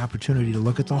gives you the opportunity to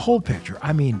look at the whole picture.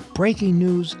 I mean, breaking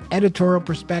news, editorial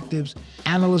perspectives,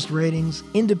 analyst ratings,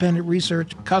 independent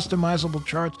research, customizable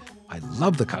charts. I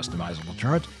love the customizable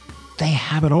charts. They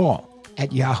have it all.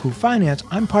 At Yahoo Finance,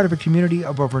 I'm part of a community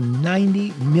of over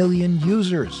 90 million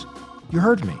users. You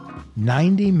heard me.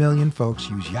 90 million folks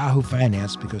use Yahoo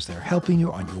Finance because they're helping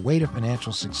you on your way to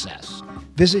financial success.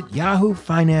 Visit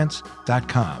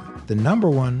yahoofinance.com, the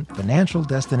 #1 financial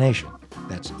destination.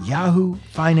 That's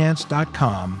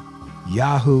yahoofinance.com,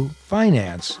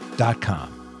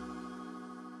 yahoofinance.com.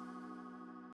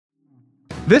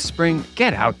 This spring,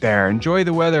 get out there, enjoy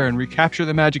the weather, and recapture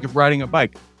the magic of riding a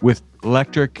bike with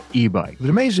electric e-bike. With an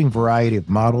amazing variety of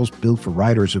models built for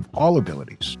riders of all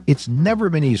abilities, it's never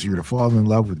been easier to fall in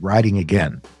love with riding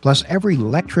again. Plus, every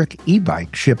electric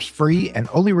e-bike ships free and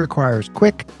only requires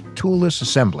quick, toolless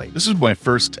assembly. This is my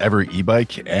first ever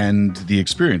e-bike, and the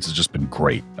experience has just been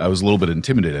great. I was a little bit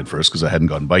intimidated at first because I hadn't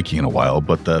gone biking in a while,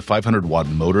 but the 500-watt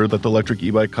motor that the electric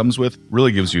e-bike comes with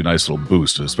really gives you a nice little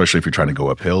boost, especially if you're trying to go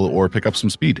uphill or pick up some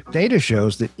speed. Data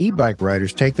shows that e-bike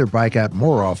riders take their bike out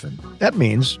more often. That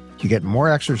means you get more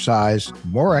exercise,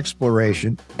 more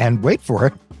exploration, and wait for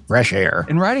it, fresh air.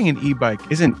 And riding an e-bike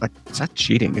it's not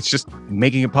cheating. It's just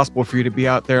making it possible for you to be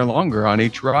out there longer on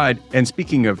each ride. And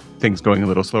speaking of things going a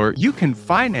little slower, you can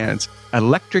finance an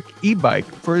electric e-bike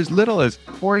for as little as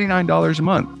 $49 a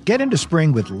month. Get into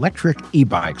spring with electric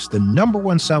e-bikes, the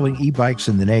 #1 selling e-bikes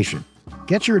in the nation.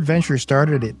 Get your adventure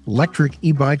started at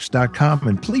electricebikes.com,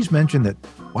 and please mention that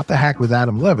What the Heck with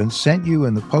Adam Levin sent you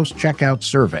in the post-checkout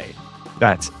survey.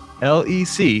 That's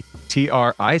LECTRIC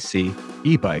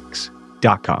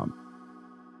ebikes.com.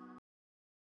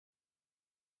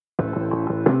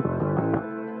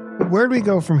 Where do we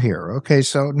go from here? Okay,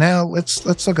 so now let's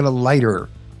look at a lighter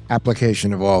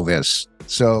application of all this.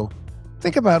 So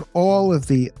think about all of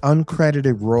the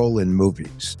uncredited role in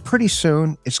movies. Pretty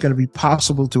soon, it's going to be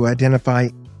possible to identify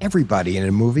everybody in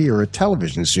a movie or a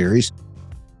television series.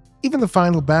 Even the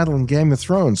final battle in Game of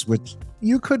Thrones, which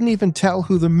you couldn't even tell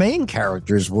who the main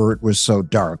characters were. It was so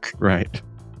dark. Right.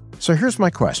 So here's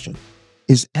my question.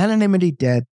 Is anonymity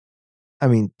dead? I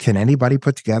mean, can anybody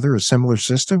put together a similar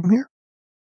system here?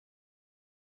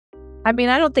 I mean,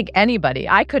 I don't think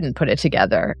I couldn't put it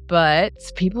together, but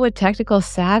people with technical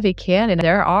savvy can. And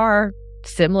there are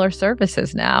similar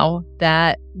services now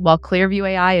that, while Clearview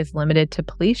AI is limited to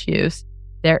police use,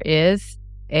 there is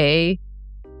a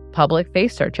public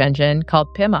face search engine called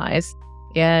PimEyes.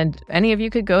 And any of you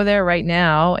could go there right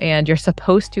now, and you're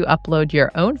supposed to upload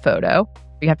your own photo.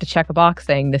 You have to check a box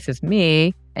saying, this is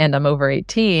me, and I'm over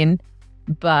 18,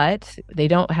 but they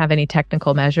don't have any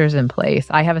technical measures in place.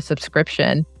 I have a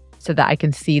subscription so that I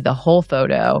can see the whole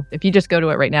photo. If you just go to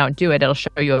it right now and do it, it'll show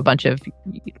you a bunch of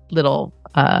little,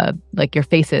 like your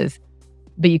faces,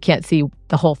 but you can't see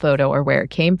the whole photo or where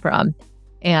it came from.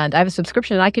 And I have a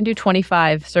subscription. I can do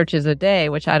 25 searches a day,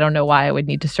 which I don't know why I would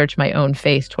need to search my own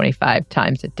face 25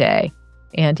 times a day.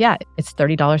 And yeah, it's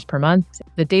 $30 per month.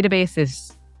 The database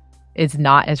is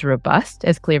not as robust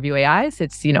as Clearview AI's.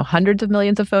 It's, hundreds of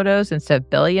millions of photos instead of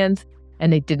billions.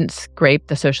 And they didn't scrape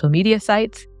the social media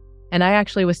sites. And I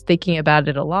actually was thinking about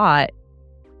it a lot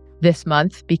this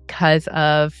month because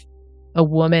of a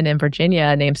woman in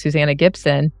Virginia named Susanna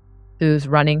Gibson, who's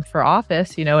running for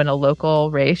office, in a local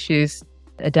race. She's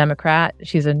a Democrat.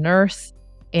 She's a nurse.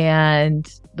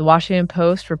 And the Washington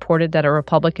Post reported that a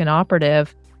Republican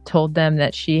operative told them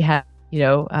that she had,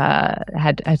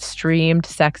 had streamed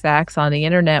sex acts on the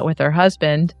internet with her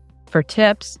husband for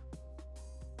tips.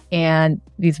 And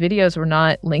these videos were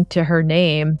not linked to her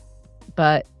name,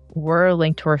 but were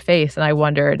linked to her face. And I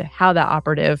wondered how that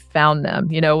operative found them.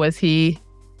 Was he,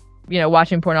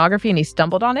 watching pornography and he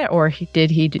stumbled on it, or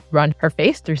did he run her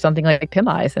face through something like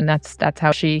PimEyes? And that's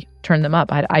how she turned them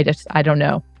up. I don't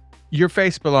know. Your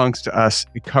Face Belongs to Us.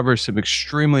 It covers some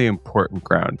extremely important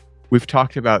ground. We've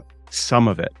talked about some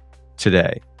of it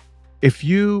today. If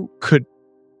you could,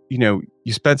 you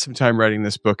spent some time writing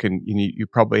this book, and you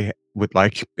probably would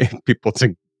like people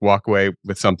to walk away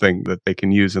with something that they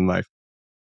can use in life.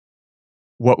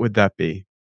 What would that be?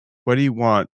 What do you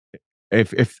want?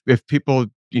 If people,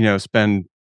 spend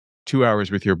 2 hours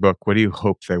with your book, what do you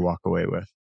hope they walk away with?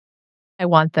 I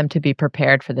want them to be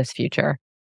prepared for this future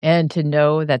and to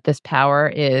know that this power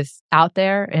is out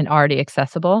there and already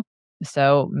accessible.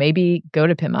 So maybe go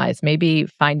to PimEyes, maybe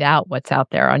find out what's out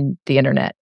there on the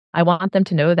internet. I want them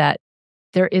to know that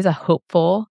there is a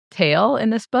hopeful tale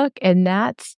in this book, and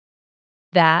that's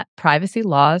that privacy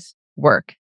laws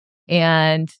work.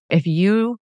 And if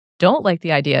you don't like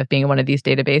the idea of being in one of these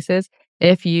databases,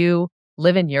 if you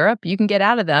live in Europe, you can get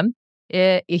out of them.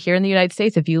 Here in the United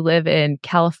States, if you live in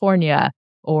California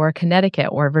or Connecticut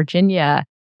or Virginia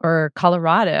or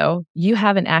Colorado, you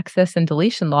have an access and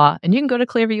deletion law, and you can go to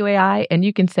Clearview AI and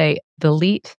you can say,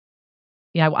 delete.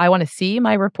 I want to see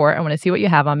my report. I want to see what you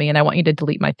have on me, and I want you to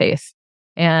delete my face.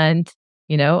 And,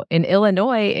 in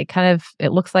Illinois,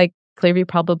 it looks like Clearview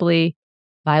probably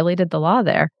violated the law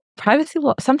there. Privacy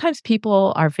law, sometimes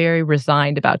people are very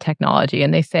resigned about technology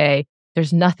and they say,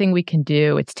 there's nothing we can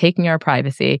do. It's taking our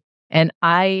privacy. And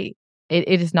it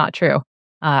is not true.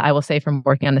 I will say from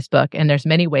working on this book, and there's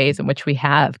many ways in which we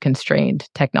have constrained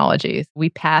technologies. We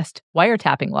passed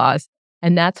wiretapping laws,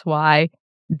 and that's why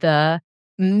the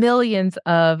millions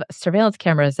of surveillance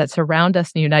cameras that surround us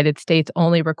in the United States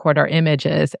only record our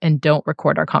images and don't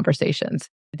record our conversations.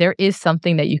 There is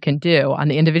something that you can do on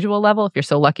the individual level. If you're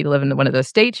so lucky to live in one of those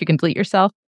states, you can delete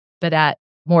yourself. But at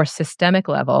more systemic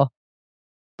level,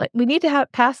 we need to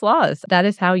pass laws. That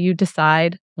is how you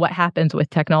decide what happens with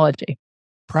technology.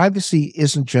 Privacy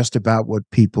isn't just about what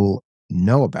people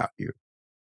know about you.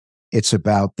 It's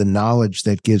about the knowledge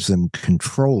that gives them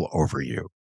control over you.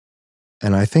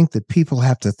 And I think that people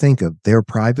have to think of their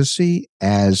privacy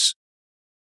as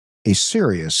a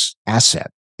serious asset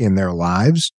in their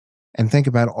lives and think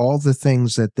about all the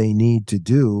things that they need to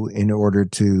do in order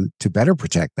to better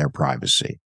protect their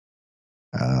privacy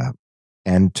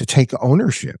and to take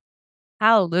ownership.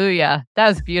 Hallelujah. That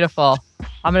was beautiful.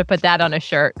 I'm going to put that on a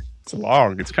shirt. It's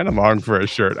long. It's kind of long for a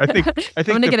shirt. I think I'm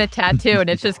going to get a tattoo, and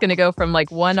it's just going to go from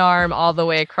one arm all the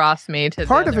way across me to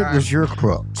part the of it arm. was your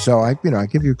quote. So I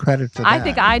give you credit for that. I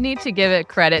think I need to give it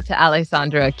credit to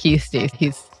Alessandro Acquisti.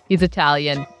 He's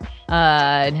Italian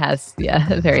and has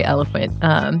very eloquent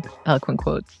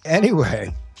quotes.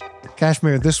 Anyway,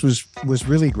 Kashmir, this was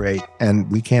really great, and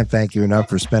we can't thank you enough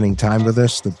for spending time with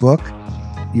us. The book,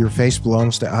 Your Face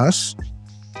Belongs to Us,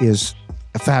 is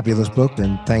a fabulous book,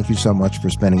 and thank you so much for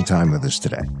spending time with us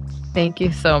today. Thank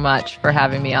you so much for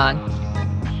having me on.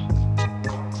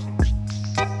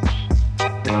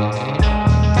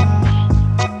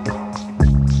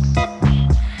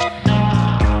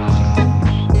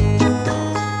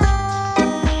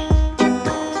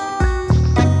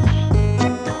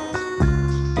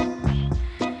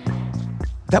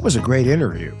 That was a great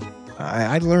interview.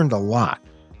 I learned a lot.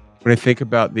 When I think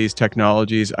about these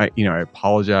technologies, I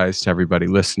apologize to everybody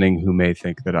listening who may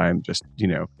think that I'm just,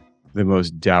 the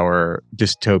most dour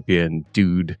dystopian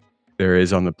dude there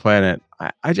is on the planet.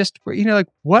 I just,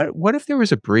 what if there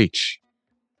was a breach?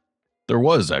 There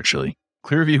was, actually.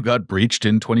 Clearview got breached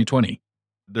in 2020.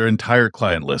 Their entire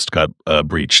client list got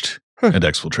breached and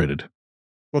exfiltrated.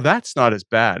 Well, that's not as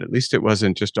bad. At least it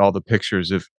wasn't just all the pictures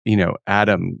of,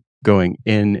 Adam going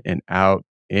in and out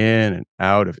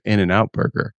of In-N-Out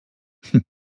Burger.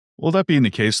 Well, that being the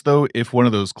case, though, if one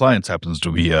of those clients happens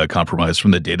to be compromised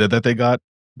from the data that they got,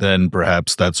 then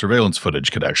perhaps that surveillance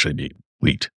footage could actually be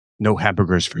leaked. No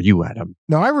hamburgers for you, Adam.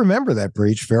 No, I remember that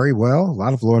breach very well. A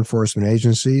lot of law enforcement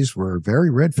agencies were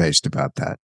very red-faced about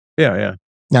that. Yeah.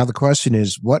 Now, the question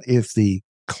is, what if the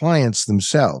clients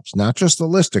themselves, not just the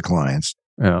list of clients,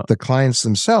 the clients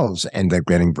themselves end up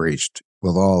getting breached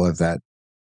with all of that?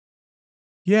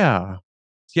 Yeah.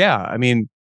 I mean,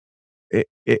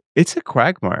 it's a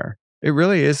quagmire. It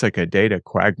really is like a data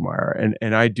quagmire,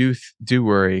 and I do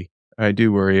worry. I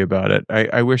do worry about it.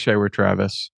 I wish I were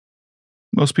Travis.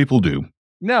 Most people do.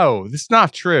 No, that's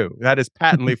not true. That is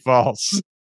patently false.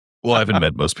 Well, I haven't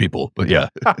met most people, but yeah.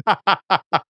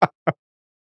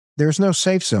 There's no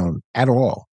safe zone at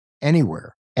all,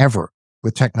 anywhere, ever,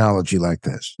 with technology like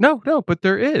this. No, but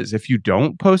there is. If you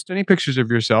don't post any pictures of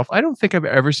yourself, I don't think I've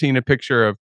ever seen a picture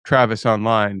of Travis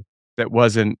online that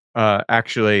wasn't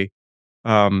actually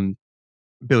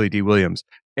Billy D. Williams.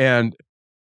 And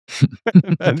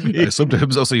I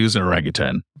sometimes also use an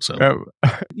orangutan. So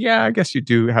yeah, I guess you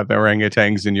do have the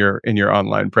orangutans in your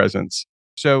online presence.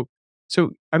 So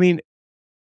So, I mean,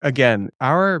 again,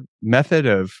 our method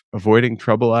of avoiding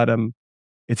trouble, Adam,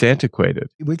 it's antiquated.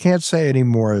 We can't say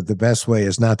anymore the best way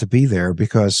is not to be there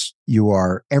because you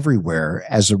are everywhere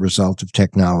as a result of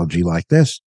technology like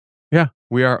this. Yeah,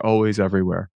 we are always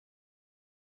everywhere.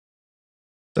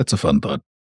 That's a fun thought.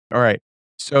 All right.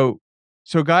 So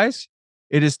guys,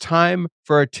 it is time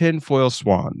for a tinfoil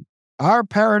swan. Our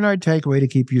paranoid takeaway to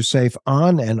keep you safe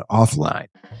on and offline.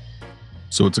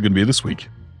 So what's it going to be this week?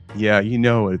 Yeah, you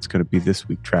know what it's going to be this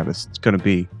week, Travis. It's going to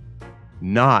be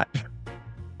not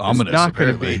ominous. It's not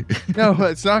going to be. No,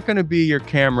 it's not going to be your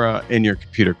camera in your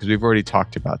computer because we've already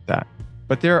talked about that.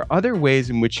 But there are other ways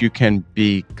in which you can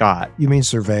be got. You mean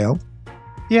surveilled?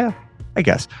 Yeah, I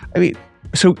guess. I mean,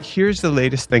 so here's the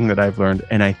latest thing that I've learned,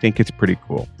 and I think it's pretty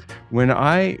cool. When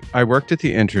I worked at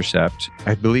The Intercept,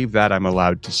 I believe that I'm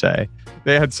allowed to say,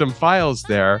 they had some files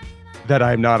there that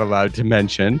I'm not allowed to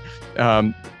mention.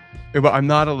 Well, I'm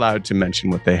not allowed to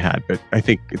mention what they had, but I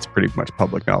think it's pretty much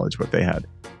public knowledge what they had.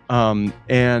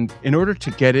 And in order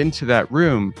to get into that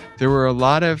room, there were a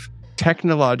lot of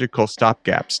technological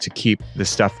stopgaps to keep the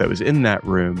stuff that was in that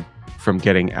room from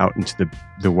getting out into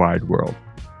the wide world.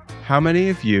 How many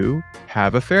of you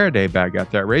have a Faraday bag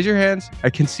out there? Raise your hands. I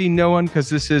can see no one because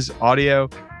this is audio.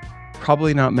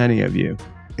 Probably not many of you.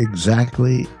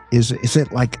 Exactly. Is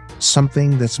it like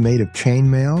something that's made of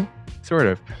chainmail? Sort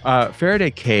of.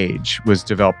 Faraday cage was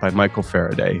developed by Michael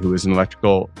Faraday, who was an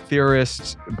electrical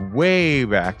theorist way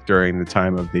back during the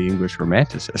time of the English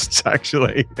Romanticists,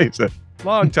 actually. It's a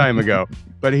long time ago.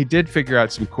 But he did figure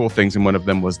out some cool things, and one of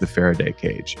them was the Faraday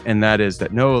cage. And that is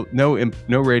that no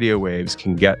radio waves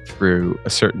can get through a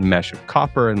certain mesh of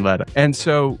copper and lead. And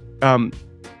so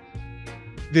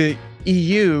the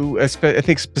EU, I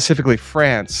think specifically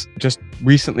France, just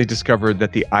recently discovered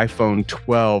that the iPhone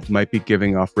 12 might be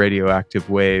giving off radioactive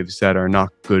waves that are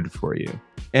not good for you.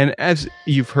 And as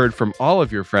you've heard from all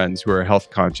of your friends who are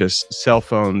health conscious, cell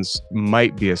phones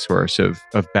might be a source of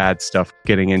bad stuff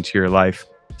getting into your life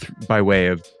by way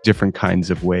of different kinds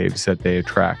of waves that they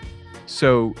attract.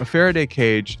 So a Faraday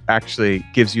cage actually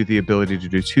gives you the ability to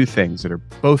do two things that are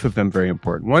both of them very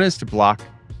important. One is to block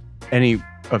any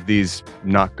of these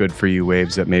not good for you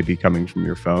waves that may be coming from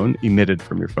your phone, emitted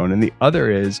from your phone. And the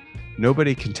other is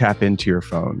nobody can tap into your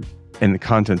phone and the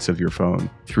contents of your phone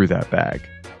through that bag.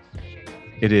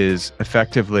 It is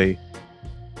effectively,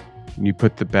 you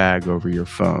put the bag over your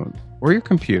phone or your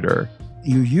computer.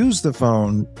 You use the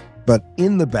phone, but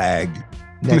in the bag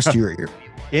next to your ear.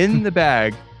 In the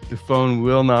bag, the phone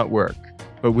will not work.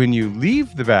 But when you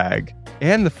leave the bag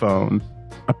and the phone,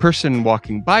 a person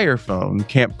walking by your phone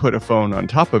can't put a phone on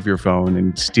top of your phone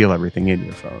and steal everything in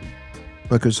your phone.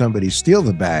 But could somebody steal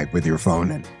the bag with your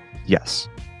phone in? Yes.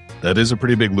 That is a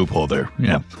pretty big loophole there.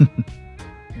 Yeah.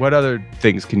 What other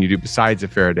things can you do besides a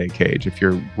Faraday cage if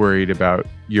you're worried about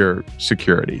your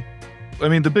security? I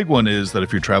mean, the big one is that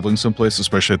if you're traveling someplace,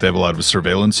 especially if they have a lot of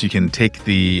surveillance, you can take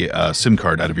the SIM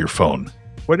card out of your phone.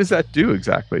 What does that do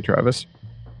exactly, Travis?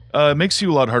 It makes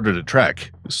you a lot harder to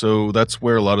track. So that's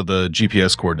where a lot of the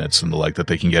GPS coordinates and the like that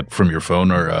they can get from your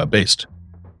phone are based.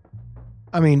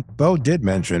 I mean, Bo did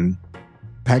mention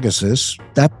Pegasus.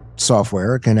 That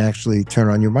software can actually turn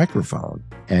on your microphone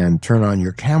and turn on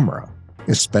your camera,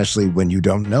 especially when you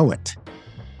don't know it.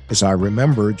 As I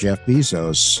remember, Jeff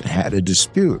Bezos had a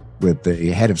dispute with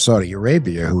the head of Saudi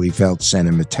Arabia who he felt sent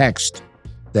him a text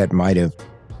that might have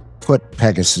put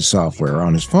Pegasus software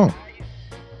on his phone.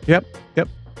 Yep.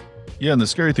 Yeah, and the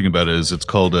scary thing about it is it's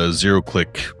called a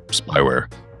zero-click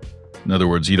spyware. In other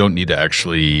words, you don't need to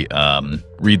actually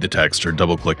read the text or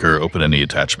double-click or open any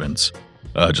attachments.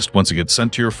 Just once it gets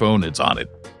sent to your phone, it's on it.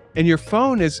 And your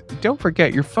phone is, don't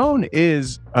forget, your phone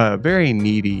is a very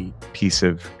needy piece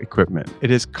of equipment. It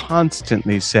is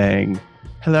constantly saying,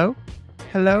 hello?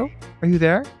 Hello? Are you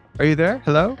there? Are you there?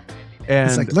 Hello? And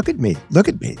it's like, look at me. Look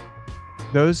at me.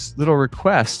 Those little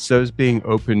requests, those being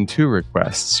open to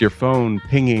requests, your phone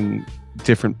pinging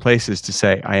different places to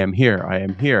say, I am here, I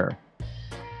am here.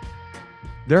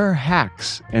 There are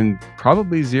hacks and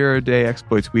probably zero-day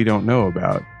exploits we don't know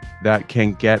about that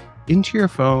can get into your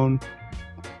phone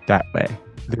that way.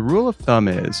 The rule of thumb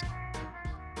is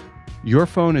your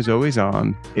phone is always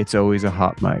on, it's always a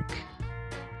hot mic.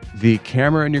 The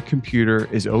camera in your computer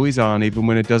is always on even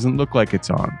when it doesn't look like it's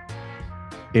on.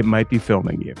 It might be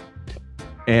filming you.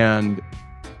 And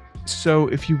so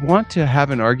if you want to have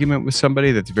an argument with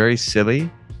somebody that's very silly,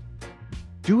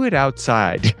 do it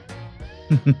outside.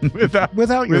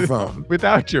 without your phone.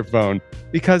 Without your phone.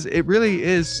 Because it really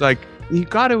is like, you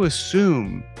got to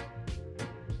assume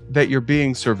that you're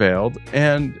being surveilled.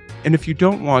 And if you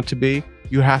don't want to be,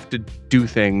 you have to do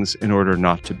things in order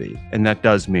not to be. And that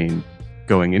does mean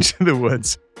going into the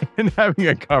woods and having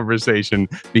a conversation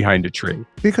behind a tree.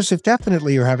 Because if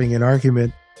definitely you're having an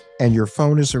argument and your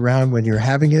phone is around when you're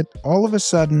having it, all of a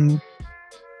sudden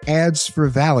ads for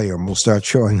Valium will start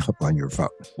showing up on your phone.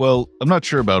 Well, I'm not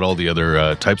sure about all the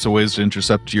other types of ways to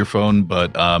intercept your phone,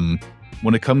 but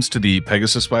when it comes to the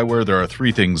Pegasus spyware, there are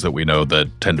 3 things that we know that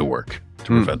tend to work to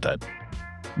prevent that.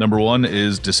 Number 1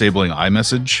 is disabling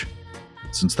iMessage,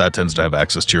 since that tends to have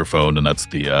access to your phone, and that's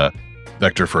the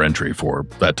vector for entry for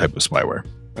that type of spyware.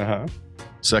 Uh-huh.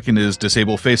 Second is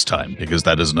disable FaceTime, because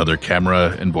that is another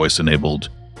camera and voice-enabled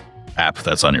app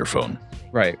that's on your phone.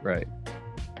 Right.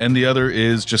 And the other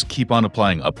is just keep on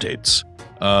applying updates.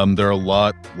 There are a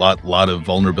lot of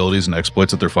vulnerabilities and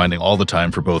exploits that they're finding all the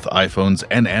time for both iPhones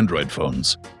and Android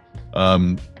phones.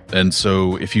 And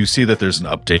so if you see that there's an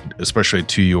update, especially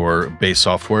to your base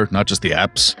software, not just the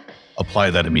apps, apply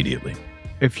that immediately.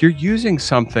 If you're using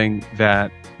something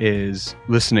that is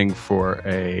listening for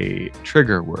a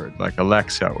trigger word like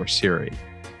Alexa or Siri,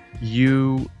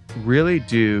 you really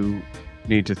do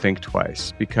need to think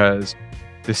twice, because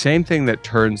the same thing that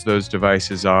turns those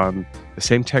devices on, the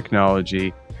same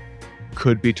technology,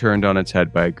 could be turned on its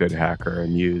head by a good hacker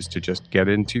and used to just get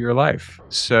into your life.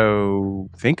 So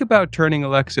think about turning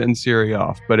Alexa and Siri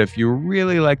off. But if you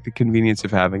really like the convenience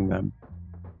of having them,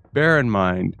 bear in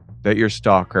mind that your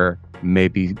stalker may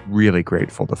be really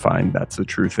grateful to find that's the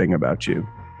true thing about you.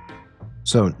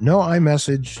 So no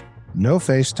iMessage, no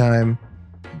FaceTime,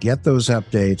 get those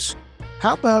updates.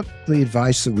 How about the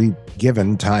advice that we've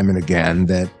given time and again,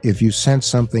 that if you sense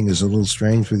something is a little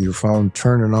strange with your phone,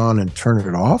 turn it on and turn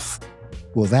it off?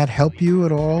 Will that help you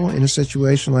at all in a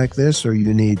situation like this, or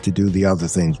you need to do the other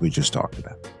things we just talked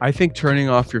about? I think turning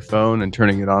off your phone and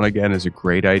turning it on again is a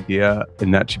great idea,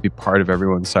 and that should be part of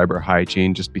everyone's cyber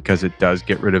hygiene, just because it does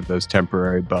get rid of those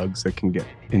temporary bugs that can get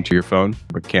into your phone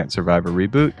but can't survive a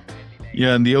reboot.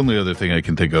 Yeah, and the only other thing I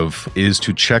can think of is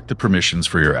to check the permissions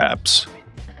for your apps.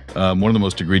 One of the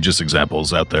most egregious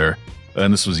examples out there,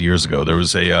 and this was years ago, there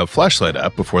was a flashlight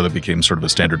app before that became sort of a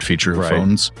standard feature of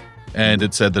phones. And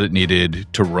it said that it needed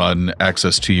to run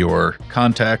access to your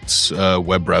contacts,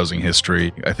 web browsing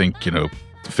history, I think, the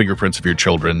fingerprints of your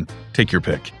children, take your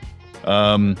pick.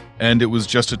 And it was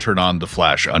just to turn on the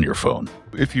flash on your phone.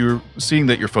 If you're seeing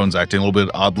that your phone's acting a little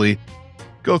bit oddly,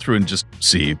 go through and just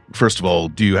see, first of all,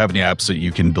 do you have any apps that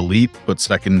you can delete? But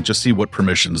second, just see what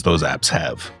permissions those apps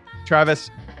have.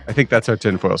 Travis, I think that's our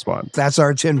tinfoil swan. That's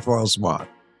our tinfoil swan.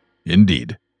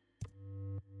 Indeed.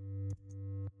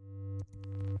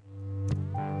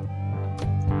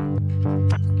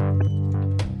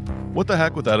 What the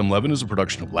Hack with Adam Levin is a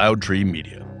production of Loud Tree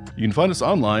Media. You can find us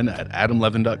online at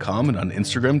adamlevin.com and on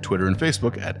Instagram, Twitter, and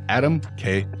Facebook at Adam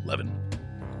K. Levin.